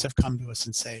students have come to us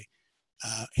and say,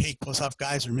 hey, Quillsoft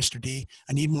guys, or Mr. D,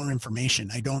 I need more information.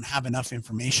 I don't have enough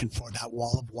information for that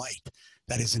wall of white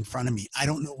that is in front of me. I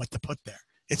don't know what to put there.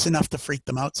 It's enough to freak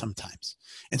them out sometimes.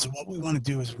 And so what we want to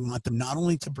do is we want them not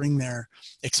only to bring their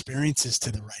experiences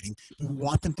to the writing, but we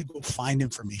want them to go find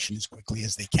information as quickly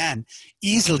as they can,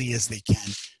 easily as they can,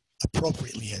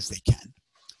 appropriately as they can.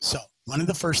 So one of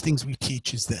the first things we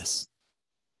teach is this.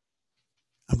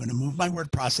 I'm going to move my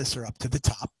word processor up to the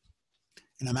top,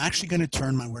 and I'm actually going to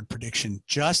turn my word prediction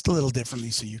just a little differently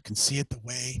so you can see it the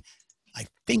way I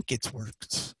think it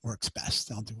works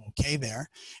best. I'll do okay there.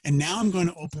 And now I'm going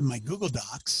to open my Google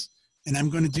Docs, and I'm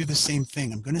going to do the same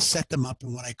thing. I'm going to set them up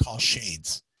in what I call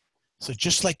shades. So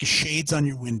just like the shades on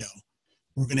your window,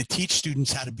 we're going to teach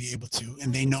students how to be able to,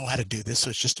 and they know how to do this, so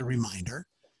it's just a reminder,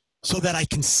 so that I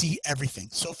can see everything.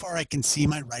 So far, I can see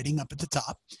my writing up at the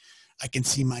top. I can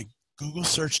see my Google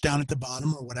search down at the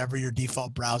bottom, or whatever your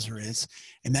default browser is.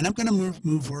 And then I'm going to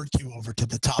move WordQ over to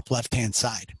the top left-hand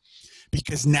side,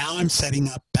 because now I'm setting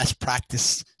up best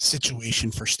practice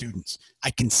situation for students. I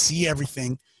can see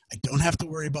everything. I don't have to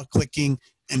worry about clicking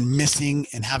and missing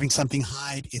and having something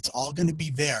hide. It's all going to be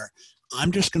there.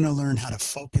 I'm just going to learn how to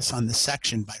focus on the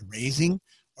section by raising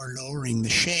or lowering the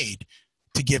shade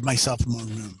to give myself more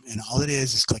room. And all it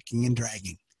is clicking and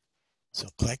dragging. So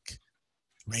click,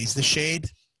 raise the shade,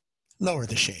 lower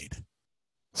the shade.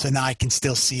 So now I can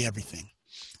still see everything.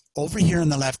 Over here on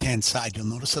the left-hand side, you'll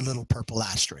notice a little purple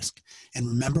asterisk. And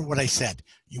remember what I said,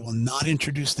 you will not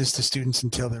introduce this to students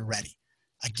until they're ready.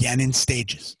 Again, in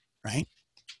stages, right?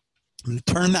 I'm going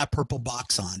to turn that purple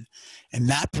box on, and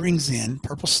that brings in,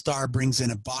 purple star brings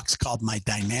in a box called my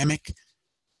dynamic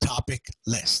topic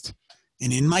list.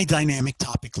 And in my dynamic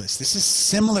topic list, this is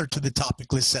similar to the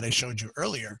topic list that I showed you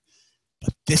earlier,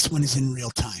 but this one is in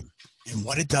real time. And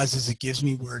what it does is it gives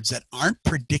me words that aren't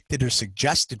predicted or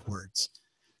suggested words.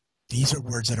 These are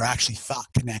words that are actually thought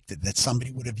connected, that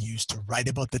somebody would have used to write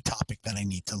about the topic that I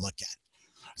need to look at.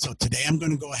 So today I'm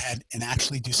going to go ahead and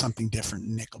actually do something different,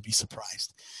 and Nick will be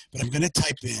surprised. But I'm going to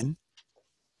type in,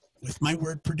 with my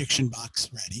word prediction box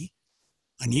ready,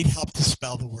 I need help to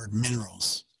spell the word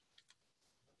minerals.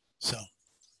 So.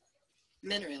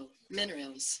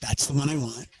 Minerals. That's the one I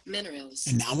want. Minerals.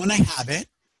 And now when I have it,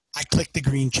 I click the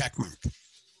green check mark.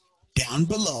 Down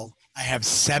below, I have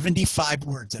 75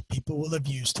 words that people will have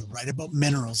used to write about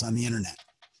minerals on the internet.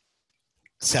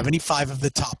 75 of the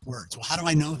top words. Well, how do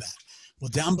I know that? Well,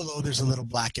 down below, there's a little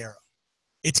black arrow.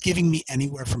 It's giving me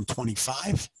anywhere from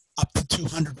 25 up to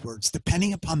 200 words,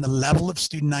 depending upon the level of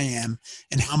student I am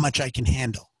and how much I can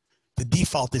handle. The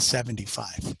default is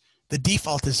 75. The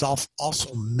default is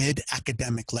also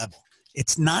mid-academic level.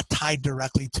 It's not tied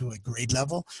directly to a grade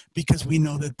level because we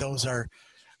know that those are,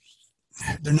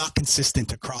 they're not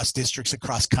consistent across districts,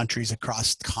 across countries,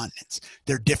 across continents.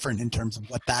 They're different in terms of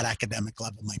what that academic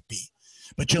level might be.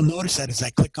 But you'll notice that as I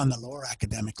click on the lower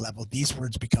academic level, these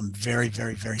words become very,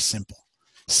 very, very simple.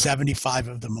 75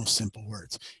 of the most simple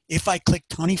words. If I click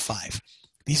 25,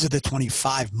 these are the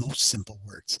 25 most simple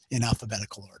words in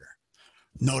alphabetical order.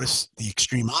 Notice the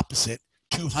extreme opposite,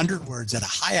 200 words at a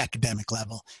high academic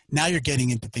level. Now you're getting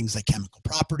into things like chemical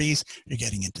properties, you're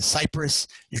getting into Cypress,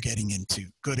 you're getting into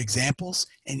good examples,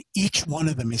 and each one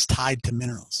of them is tied to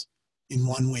minerals in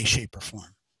one way, shape, or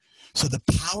form. So the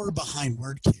power behind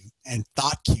WordQ and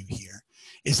ThoughtQ here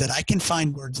is that I can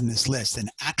find words in this list and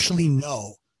actually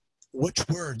know which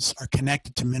words are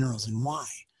connected to minerals and why.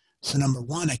 So number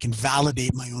one, I can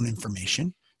validate my own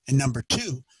information. And number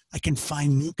two, I can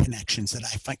find new connections, that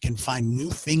I can find new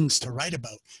things to write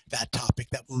about that topic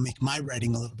that will make my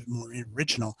writing a little bit more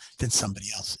original than somebody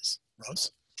else's.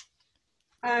 Rose?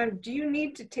 Do you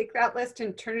need to take that list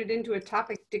and turn it into a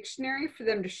topic dictionary for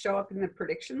them to show up in the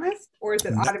prediction list, or is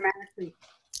it automatically?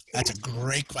 That's a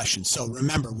great question. So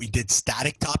remember, we did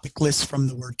static topic lists from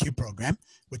the WordQ program,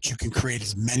 which you can create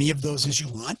as many of those as you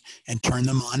want and turn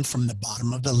them on from the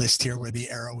bottom of the list here where the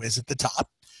arrow is at the top,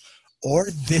 or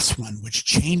this one, which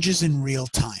changes in real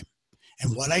time.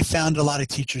 And what I found a lot of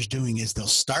teachers doing is they'll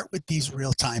start with these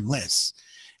real-time lists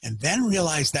and then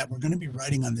realize that we're going to be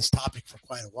writing on this topic for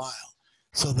quite a while.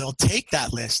 So they'll take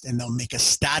that list and they'll make a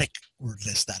static word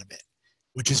list out of it,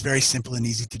 which is very simple and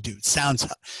easy to do. It sounds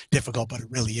difficult, but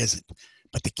it really isn't.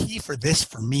 But the key for this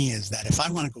for me is that if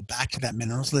I want to go back to that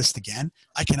minerals list again,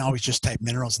 I can always just type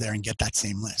minerals there and get that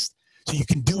same list. So you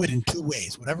can do it in two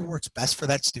ways. Whatever works best for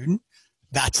that student,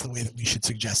 that's the way that we should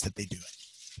suggest that they do it.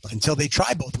 But until they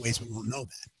try both ways, we won't know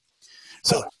that.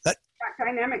 So that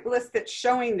dynamic list that's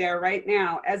showing there right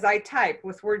now, as I type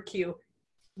with WordQ,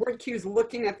 WordQ's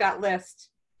looking at that list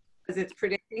as it's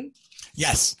predicting.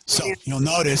 Yes. So you'll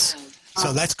notice.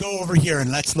 So let's go over here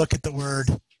and let's look at the word.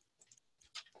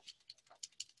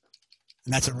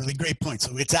 And that's a really great point.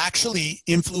 So it's actually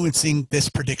influencing this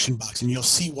prediction box, and you'll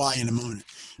see why in a moment.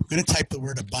 I'm going to type the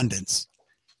word abundance.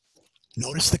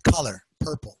 Notice the color,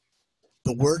 purple.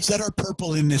 The words that are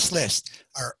purple in this list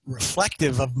are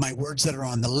reflective of my words that are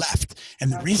on the left.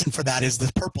 And the reason for that is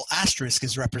the purple asterisk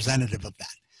is representative of that.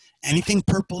 Anything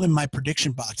purple in my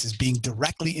prediction box is being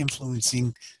directly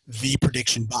influencing the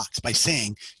prediction box by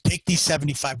saying, take these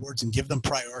 75 words and give them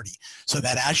priority so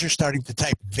that as you're starting to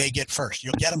type, they get first.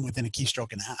 You'll get them within a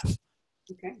keystroke and a half.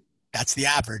 Okay. That's the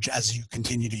average as you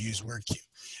continue to use WordQ.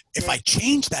 If I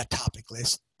change that topic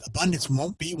list, abundance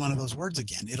won't be one of those words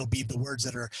again. It'll be the words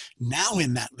that are now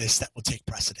in that list that will take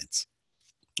precedence.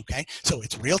 Okay, so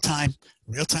it's real-time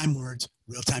words,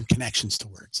 real-time connections to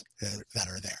words that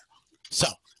are there. So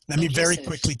let me very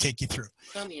quickly take you through.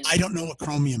 Chromium. I don't know what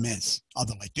chromium is,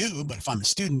 although I do, but if I'm a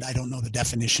student, I don't know the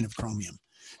definition of chromium.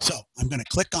 So I'm going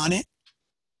to click on it.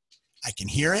 I can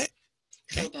hear it.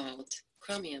 Okay. Cobalt.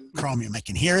 Chromium. Chromium. I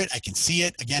can hear it. I can see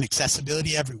it. Again,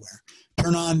 accessibility everywhere.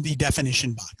 Turn on the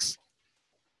definition box.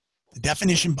 The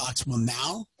definition box will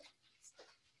now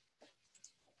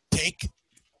take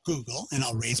Google, and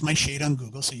I'll raise my shade on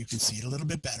Google so you can see it a little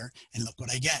bit better, and look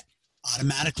what I get.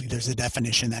 Automatically, there's a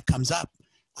definition that comes up.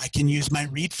 I can use my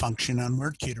read function on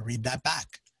WordQ to read that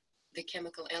back. The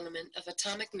chemical element of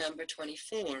atomic number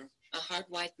 24, a hard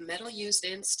white metal used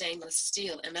in stainless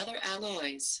steel and other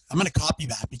alloys. I'm going to copy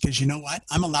that because you know what?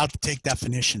 I'm allowed to take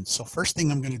definitions. So first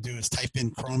thing I'm going to do is type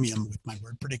in chromium with my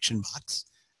word prediction box.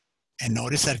 And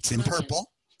notice that it's in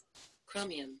purple.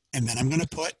 Chromium. And then I'm going to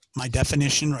put my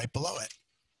definition right below it.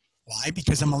 Why?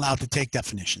 Because I'm allowed to take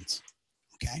definitions.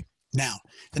 Okay. Now,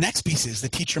 the next piece is the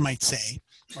teacher might say,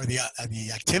 or the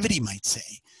activity might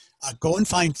say, go and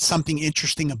find something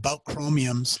interesting about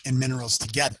chromiums and minerals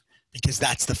together, because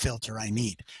that's the filter I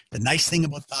need. The nice thing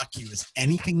about ThoughtQ is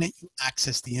anything that you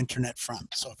access the internet from.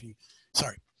 So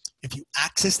if you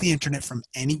access the internet from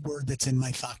any word that's in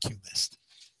my ThoughtQ list,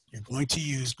 you're going to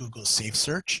use Google's Safe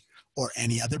Search or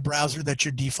any other browser that's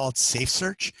your default Safe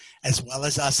Search, as well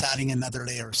as us adding another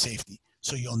layer of safety.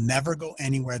 So you'll never go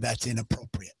anywhere that's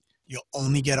inappropriate. You'll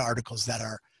only get articles that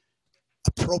are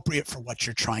appropriate for what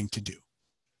you're trying to do.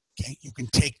 Okay, you can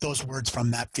take those words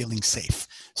from that feeling safe.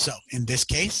 So in this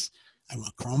case, I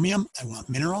want chromium, I want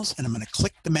minerals, and I'm going to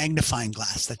click the magnifying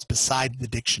glass that's beside the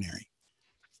dictionary.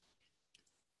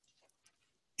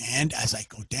 And as I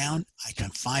go down, I can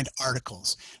find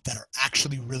articles that are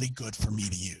actually really good for me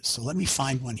to use. So let me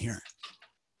find one here.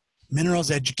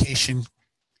 Minerals Education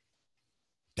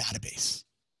Database.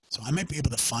 So I might be able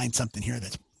to find something here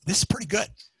this is pretty good.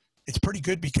 It's pretty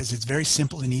good because it's very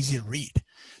simple and easy to read.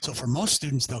 So for most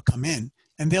students, they'll come in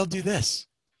and they'll do this.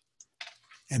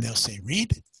 And they'll say,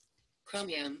 read.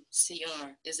 Chromium,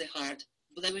 Cr, is a hard,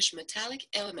 bluish metallic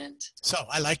element. So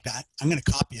I like that. I'm going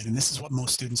to copy it. And this is what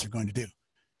most students are going to do.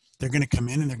 They're going to come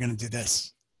in and they're going to do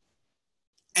this.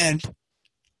 And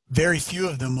very few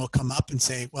of them will come up and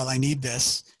say, well, I need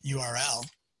this URL.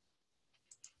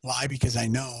 Why? Because I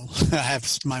know I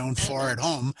have my own 4 at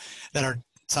home that are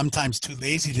sometimes too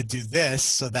lazy to do this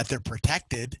so that they're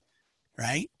protected,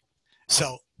 right?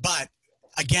 So, but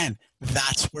again,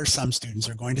 that's where some students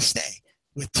are going to stay,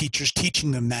 with teachers teaching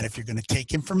them that if you're going to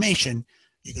take information,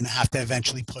 you're going to have to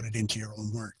eventually put it into your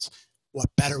own words. What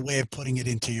better way of putting it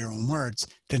into your own words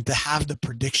than to have the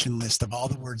prediction list of all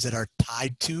the words that are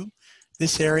tied to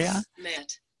this area,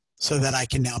 so that I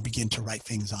can now begin to write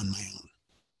things on my own.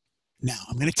 Now,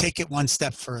 I'm going to take it one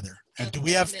step further. Do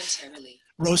we have,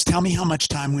 Rose, tell me how much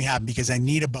time we have, because I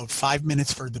need about 5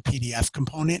 minutes for the PDF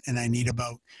component, and I need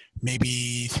about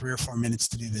maybe 3 or 4 minutes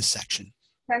to do this section.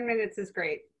 10 minutes is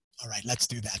great. All right, let's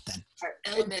do that then.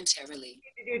 Elementarily.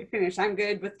 To finish, I'm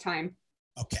good with time.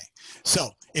 Okay, so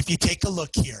if you take a look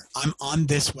here, I'm on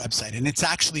this website, and it's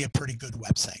actually a pretty good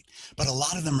website, but a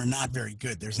lot of them are not very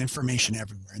good. There's information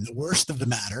everywhere, and the worst of the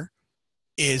matter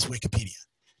is Wikipedia.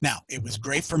 Now, it was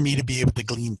great for me to be able to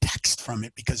glean text from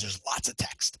it because there's lots of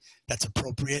text that's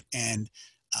appropriate and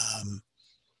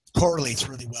correlates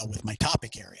really well with my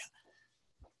topic area,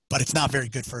 but it's not very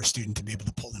good for a student to be able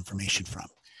to pull information from.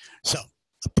 So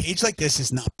a page like this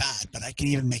is not bad, but I can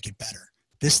even make it better.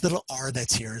 This little R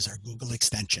that's here is our Google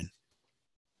extension,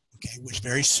 okay, which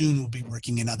very soon will be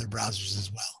working in other browsers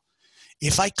as well.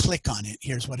 If I click on it,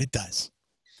 here's what it does.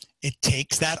 It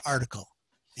takes that article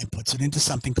and puts it into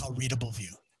something called Readable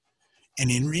View.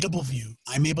 And in Readable View,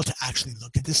 I'm able to actually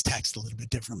look at this text a little bit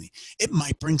differently. It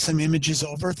might bring some images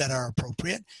over that are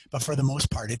appropriate, but for the most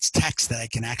part, it's text that I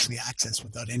can actually access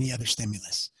without any other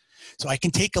stimulus. So I can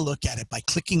take a look at it by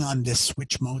clicking on this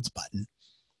Switch Modes button.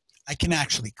 I can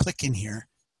actually click in here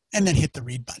and then hit the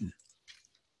read button.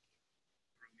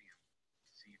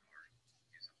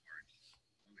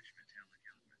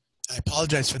 I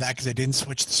apologize for that because I didn't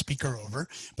switch the speaker over,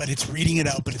 but it's reading it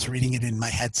out, but it's reading it in my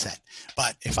headset.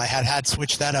 But if I had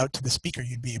switched that out to the speaker,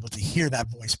 you'd be able to hear that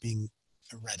voice being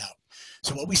read out.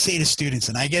 So what we say to students,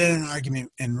 and I get in an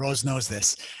argument, and Rose knows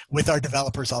this, with our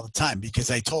developers all the time, because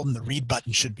I told them the read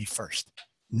button should be first,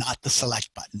 not the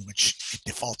select button, which it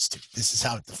defaults to. This is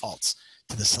how it defaults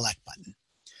to the select button.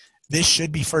 This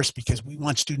should be first because we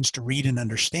want students to read and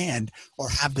understand, or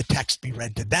have the text be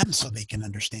read to them so they can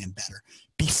understand better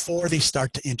before they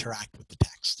start to interact with the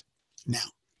text. Now,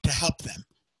 to help them,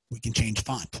 we can change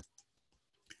font.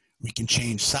 We can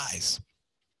change size.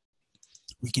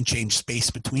 We can change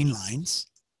space between lines,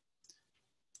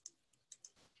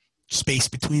 space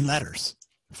between letters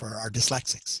for our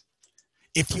dyslexics.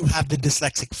 If you have the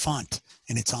dyslexic font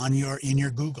and it's on in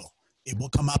your Google, it will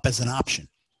come up as an option.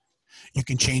 You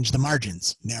can change the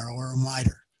margins, narrower and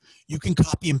wider. You can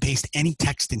copy and paste any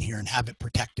text in here and have it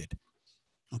protected.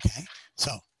 Okay,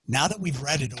 so now that we've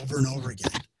read it over and over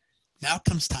again, now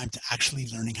comes time to actually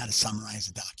learning how to summarize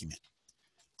a document.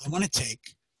 I want to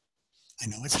take, I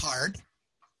know it's hard,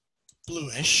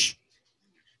 bluish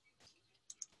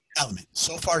element.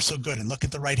 So far, so good. And look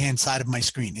at the right-hand side of my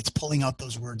screen. It's pulling out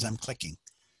those words I'm clicking.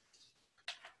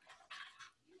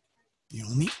 The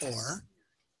only or,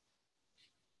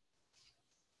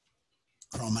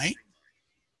 chromite,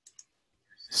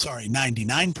 sorry,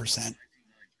 99%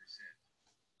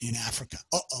 in Africa.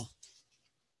 Uh-oh.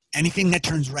 Anything that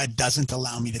turns red doesn't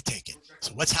allow me to take it.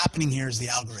 So what's happening here is the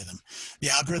algorithm. The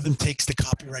algorithm takes the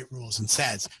copyright rules and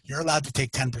says, you're allowed to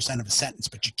take 10% of a sentence,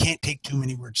 but you can't take too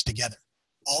many words together.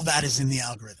 All that is in the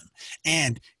algorithm.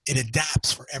 And it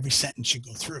adapts for every sentence you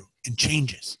go through and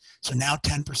changes. So now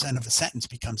 10% of a sentence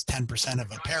becomes 10%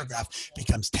 of a paragraph,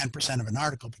 becomes 10% of an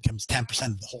article, becomes 10%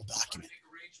 of the whole document.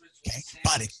 Okay,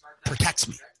 but it protects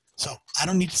me. So I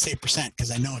don't need to say percent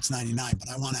because I know it's 99, but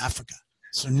I want Africa.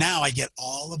 So now I get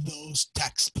all of those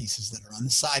text pieces that are on the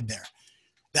side there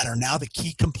that are now the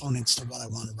key components to what I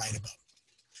want to write about.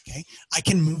 Okay, I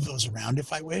can move those around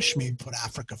if I wish, maybe put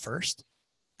Africa first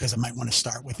because I might want to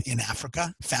start with in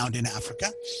Africa, found in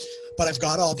Africa, but I've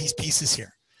got all these pieces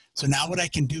here. So now what I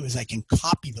can do is I can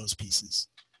copy those pieces.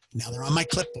 Now they're on my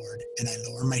clipboard and I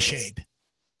lower my shade.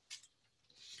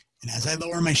 And as I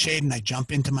lower my shade and I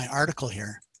jump into my article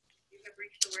here,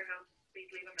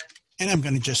 and I'm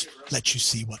going to just let you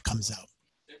see what comes out.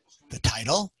 The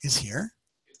title is here.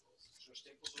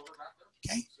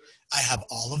 Okay. I have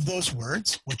all of those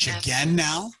words, which again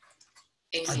now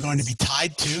are going to be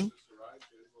tied to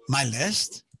my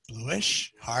list.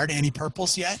 Bluish, hard, any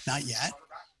purples yet? Not yet.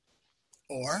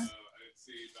 Or,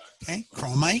 okay,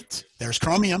 chromite, there's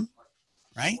chromium,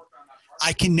 right?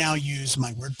 I can now use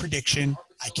my word prediction.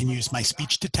 I can use my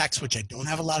speech to text, which I don't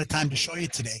have a lot of time to show you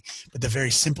today, but the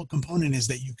very simple component is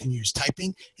that you can use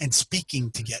typing and speaking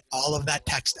to get all of that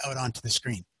text out onto the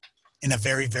screen in a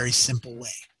very, very simple way.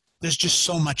 There's just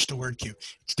so much to WordQ.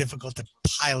 It's difficult to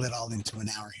pile it all into an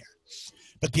hour here.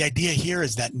 But the idea here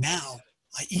is that now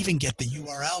I even get the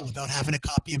URL without having to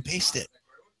copy and paste it.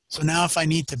 So now if I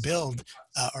need to build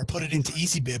or put it into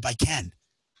EasyBib, I can.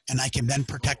 And I can then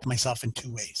protect myself in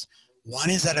two ways.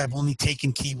 One is that I've only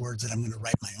taken keywords that I'm going to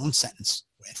write my own sentence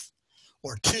with.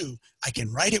 Or two, I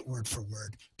can write it word for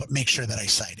word, but make sure that I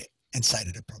cite it and cite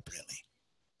it appropriately.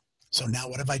 So now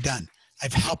what have I done?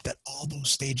 I've helped at all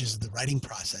those stages of the writing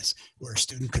process where a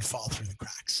student could fall through the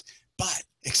cracks. But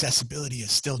accessibility is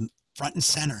still front and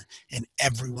center in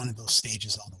every one of those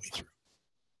stages all the way through.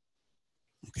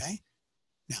 Okay?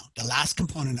 Now, the last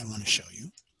component I want to show you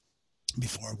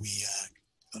before we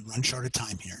run short of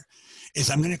time here, is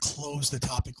I'm going to close the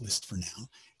topic list for now,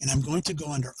 and I'm going to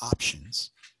go under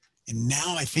options. And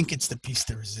now I think it's the piece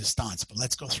de resistance, but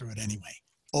let's go through it anyway.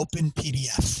 Open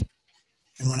PDF.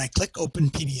 And when I click open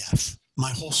PDF,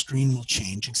 my whole screen will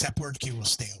change, except WordQ will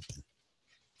stay open.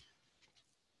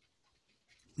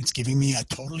 It's giving me a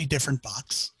totally different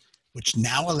box, which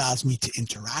now allows me to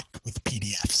interact with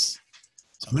PDFs.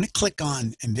 So I'm going to click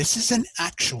on, and this is an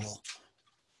actual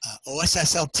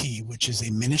OSSLT, which is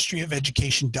a Ministry of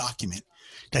Education document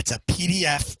that's a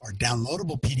PDF or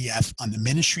downloadable PDF on the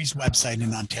ministry's website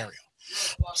in Ontario.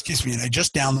 Excuse me, and I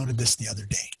just downloaded this the other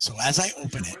day. So as I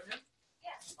open it,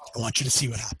 I want you to see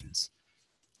what happens.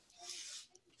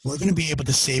 We're going to be able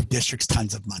to save districts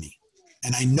tons of money.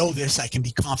 And I know this, I can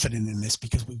be confident in this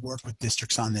because we work with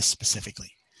districts on this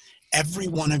specifically. Every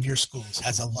one of your schools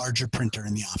has a larger printer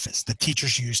in the office that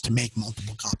teachers use to make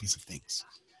multiple copies of things.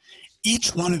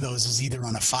 Each one of those is either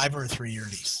on a 5 or a 3-year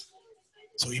lease.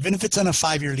 So even if it's on a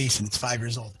 5-year lease and it's 5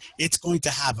 years old, it's going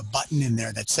to have a button in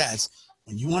there that says,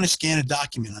 when you want to scan a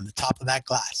document on the top of that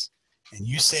glass and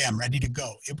you say, I'm ready to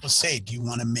go, it will say, do you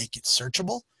want to make it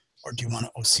searchable or do you want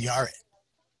to OCR it?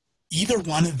 Either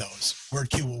one of those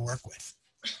WordQ will work with.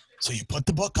 So you put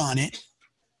the book on it,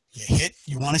 you hit,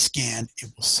 you want to scan,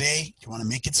 it will say, you want to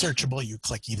make it searchable, you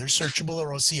click either searchable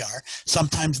or OCR.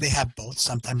 Sometimes they have both,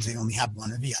 sometimes they only have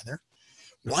one or the other.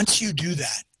 Once you do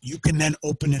that, you can then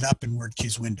open it up in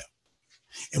WordQ's window.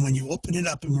 And when you open it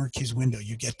up in WordQ's window,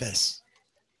 you get this.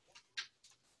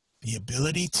 The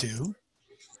ability to,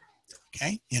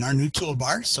 okay, in our new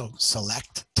toolbar, so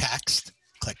select text,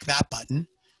 click that button,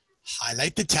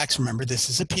 highlight the text, remember this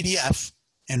is a PDF,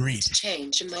 and read.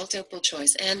 Change a multiple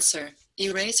choice answer,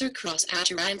 erase or cross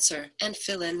out your answer, and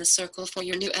fill in the circle for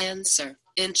your new answer.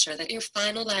 Ensure that your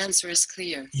final answer is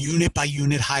clear. Unit by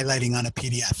unit highlighting on a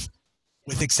PDF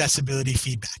with accessibility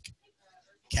feedback.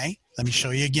 Okay, let me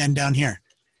show you again down here.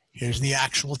 Here's the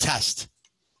actual test.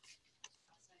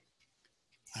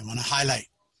 I want to highlight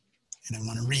and I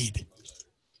want to read.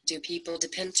 Do people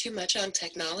depend too much on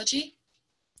technology?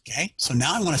 Okay, so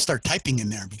now I want to start typing in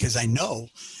there because I know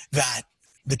that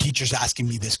the teacher's asking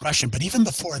me this question. But even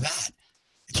before that,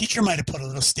 the teacher might have put a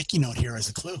little sticky note here as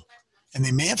a clue. And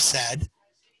they may have said,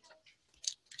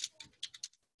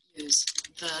 use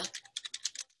the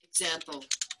example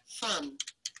from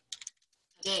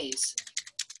today's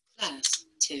class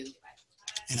 2.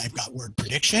 And I've got word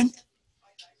prediction,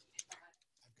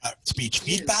 I've got speech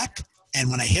feedback, and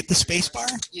when I hit the space bar,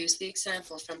 use the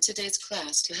example from today's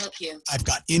class to help you. I've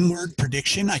got in-word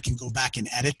prediction. I can go back and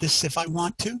edit this if I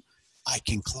want to. I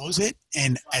can close it,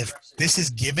 and if this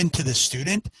is given to the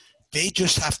student, they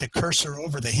just have to cursor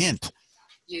over the hint.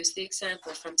 Use the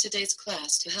example from today's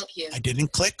class to help you. I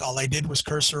didn't click, all I did was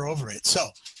cursor over it. So,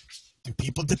 do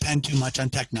people depend too much on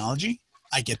technology?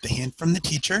 I get the hint from the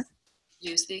teacher.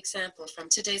 Use the example from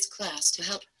today's class to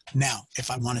help. Now, if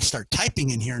I want to start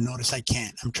typing in here, notice I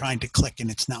can't. I'm trying to click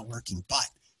and it's not working, but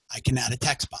I can add a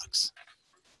text box.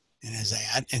 And as I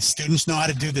add, and students know how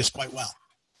to do this quite well.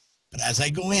 But as I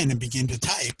go in and begin to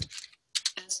type,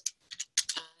 as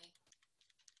I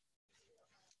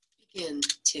begin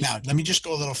to now let me just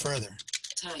go a little further.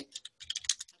 type about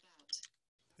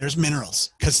There's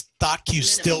minerals, because ThoughtQ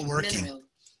is still working.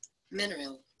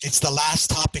 Mineral. It's the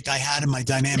last topic I had in my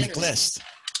dynamic Minerals. list.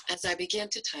 As I begin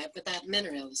to type about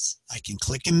minerals. I can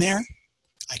click in there.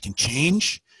 I can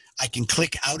change. I can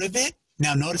click out of it.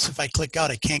 Now notice if I click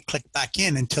out, I can't click back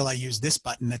in until I use this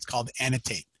button that's called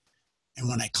annotate. And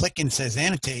when I click and it says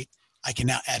annotate, I can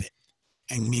now edit.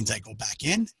 And it means I go back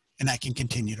in and I can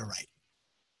continue to write.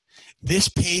 This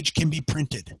page can be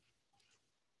printed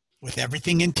with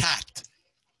everything intact.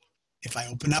 If I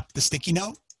open up the sticky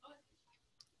note,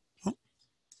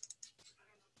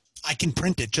 I can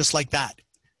print it just like that.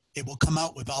 It will come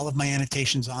out with all of my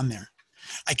annotations on there.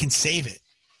 I can save it.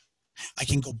 I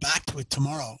can go back to it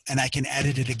tomorrow and I can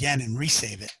edit it again and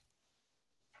resave it.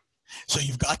 So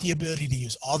you've got the ability to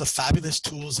use all the fabulous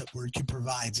tools that WordQ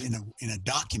provides in a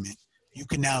document. You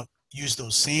can now use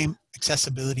those same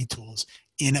accessibility tools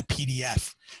in a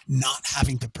PDF, not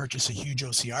having to purchase a huge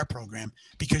OCR program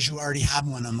because you already have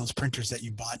one on those printers that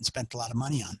you bought and spent a lot of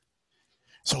money on.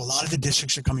 So a lot of the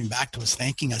districts are coming back to us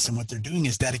thanking us, and what they're doing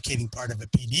is dedicating part of a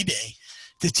PD day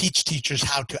to teach teachers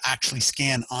how to actually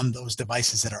scan on those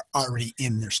devices that are already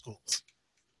in their schools.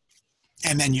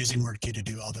 And then using WordQ to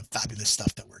do all the fabulous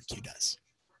stuff that WordQ does.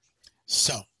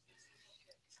 So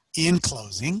in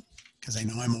closing, because I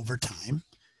know I'm over time,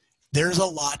 there's a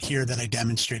lot here that I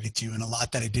demonstrated to you and a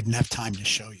lot that I didn't have time to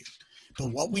show you.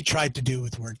 But what we tried to do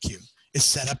with WordQ is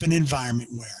set up an environment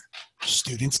where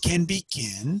students can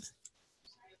begin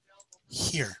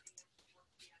here.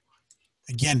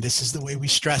 Again, this is the way we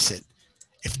stress it.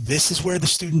 If this is where the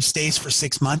student stays for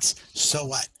 6 months, so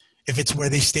what? If it's where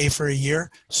they stay for a year,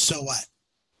 so what?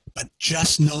 But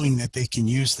just knowing that they can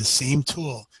use the same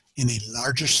tool in a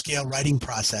larger scale writing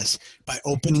process by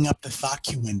opening up the thought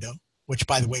queue window, which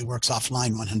by the way works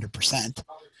offline 100%.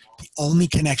 The only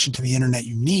connection to the internet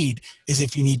you need is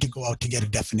if you need to go out to get a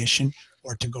definition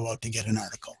or to go out to get an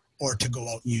article or to go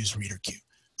out and use ReaderQ.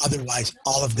 Otherwise,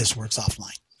 all of this works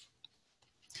offline.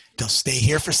 They'll stay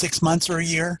here for 6 months or a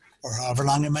year or however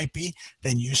long it might be.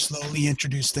 Then you slowly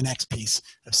introduce the next piece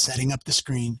of setting up the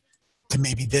screen to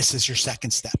maybe this is your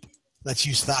second step. Let's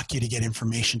use ThoughtQ to get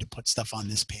information to put stuff on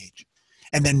this page.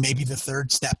 And then maybe the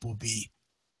third step will be,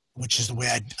 which is the way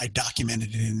I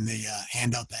documented it in the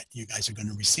handout that you guys are going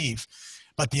to receive,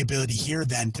 but the ability here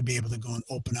then to be able to go and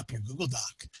open up your Google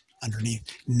Doc underneath.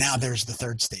 Now there's the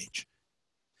third stage.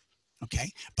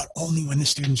 Okay, but only when the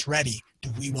student's ready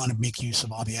do we want to make use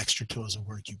of all the extra tools of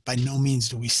WordQ. By no means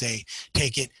do we say,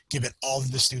 take it, give it all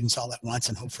to the students all at once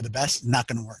and hope for the best. Not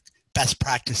going to work. Best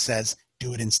practice says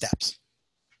do it in steps.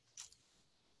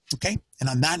 Okay, and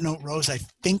on that note, Rose, I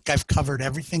think I've covered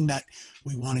everything that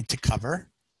we wanted to cover.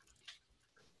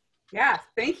 Yeah,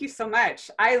 thank you so much.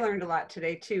 I learned a lot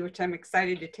today too, which I'm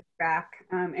excited to take back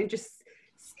and just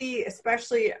see,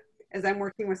 especially as I'm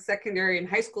working with secondary and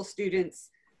high school students,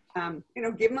 you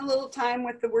know, give them a little time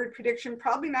with the word prediction,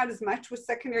 probably not as much with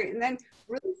secondary, and then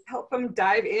really help them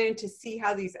dive in to see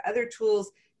how these other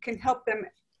tools can help them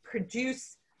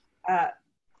produce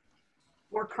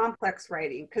more complex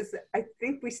writing. Because I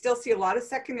think we still see a lot of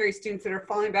secondary students that are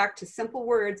falling back to simple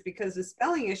words because of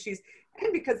spelling issues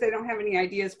and because they don't have any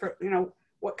ideas for, you know,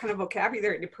 what kind of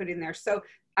vocabulary to put in there. So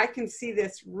I can see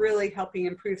this really helping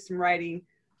improve some writing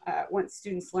once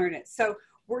students learn it. So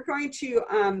we're going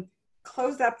to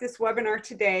close up this webinar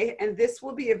today, and this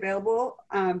will be available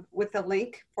with a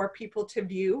link for people to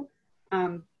view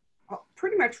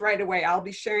pretty much right away. I'll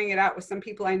be sharing it out with some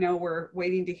people I know were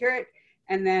waiting to hear it.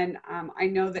 And then I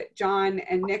know that John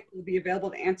and Nick will be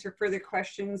available to answer further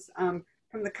questions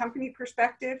from the company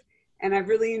perspective. And I've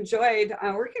really enjoyed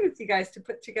working with you guys to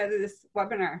put together this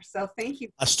webinar. So thank you.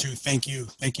 Us too. Thank you.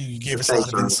 Thank you. You gave us a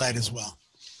lot of insight as well.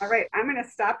 All right. I'm going to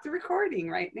stop the recording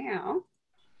right now.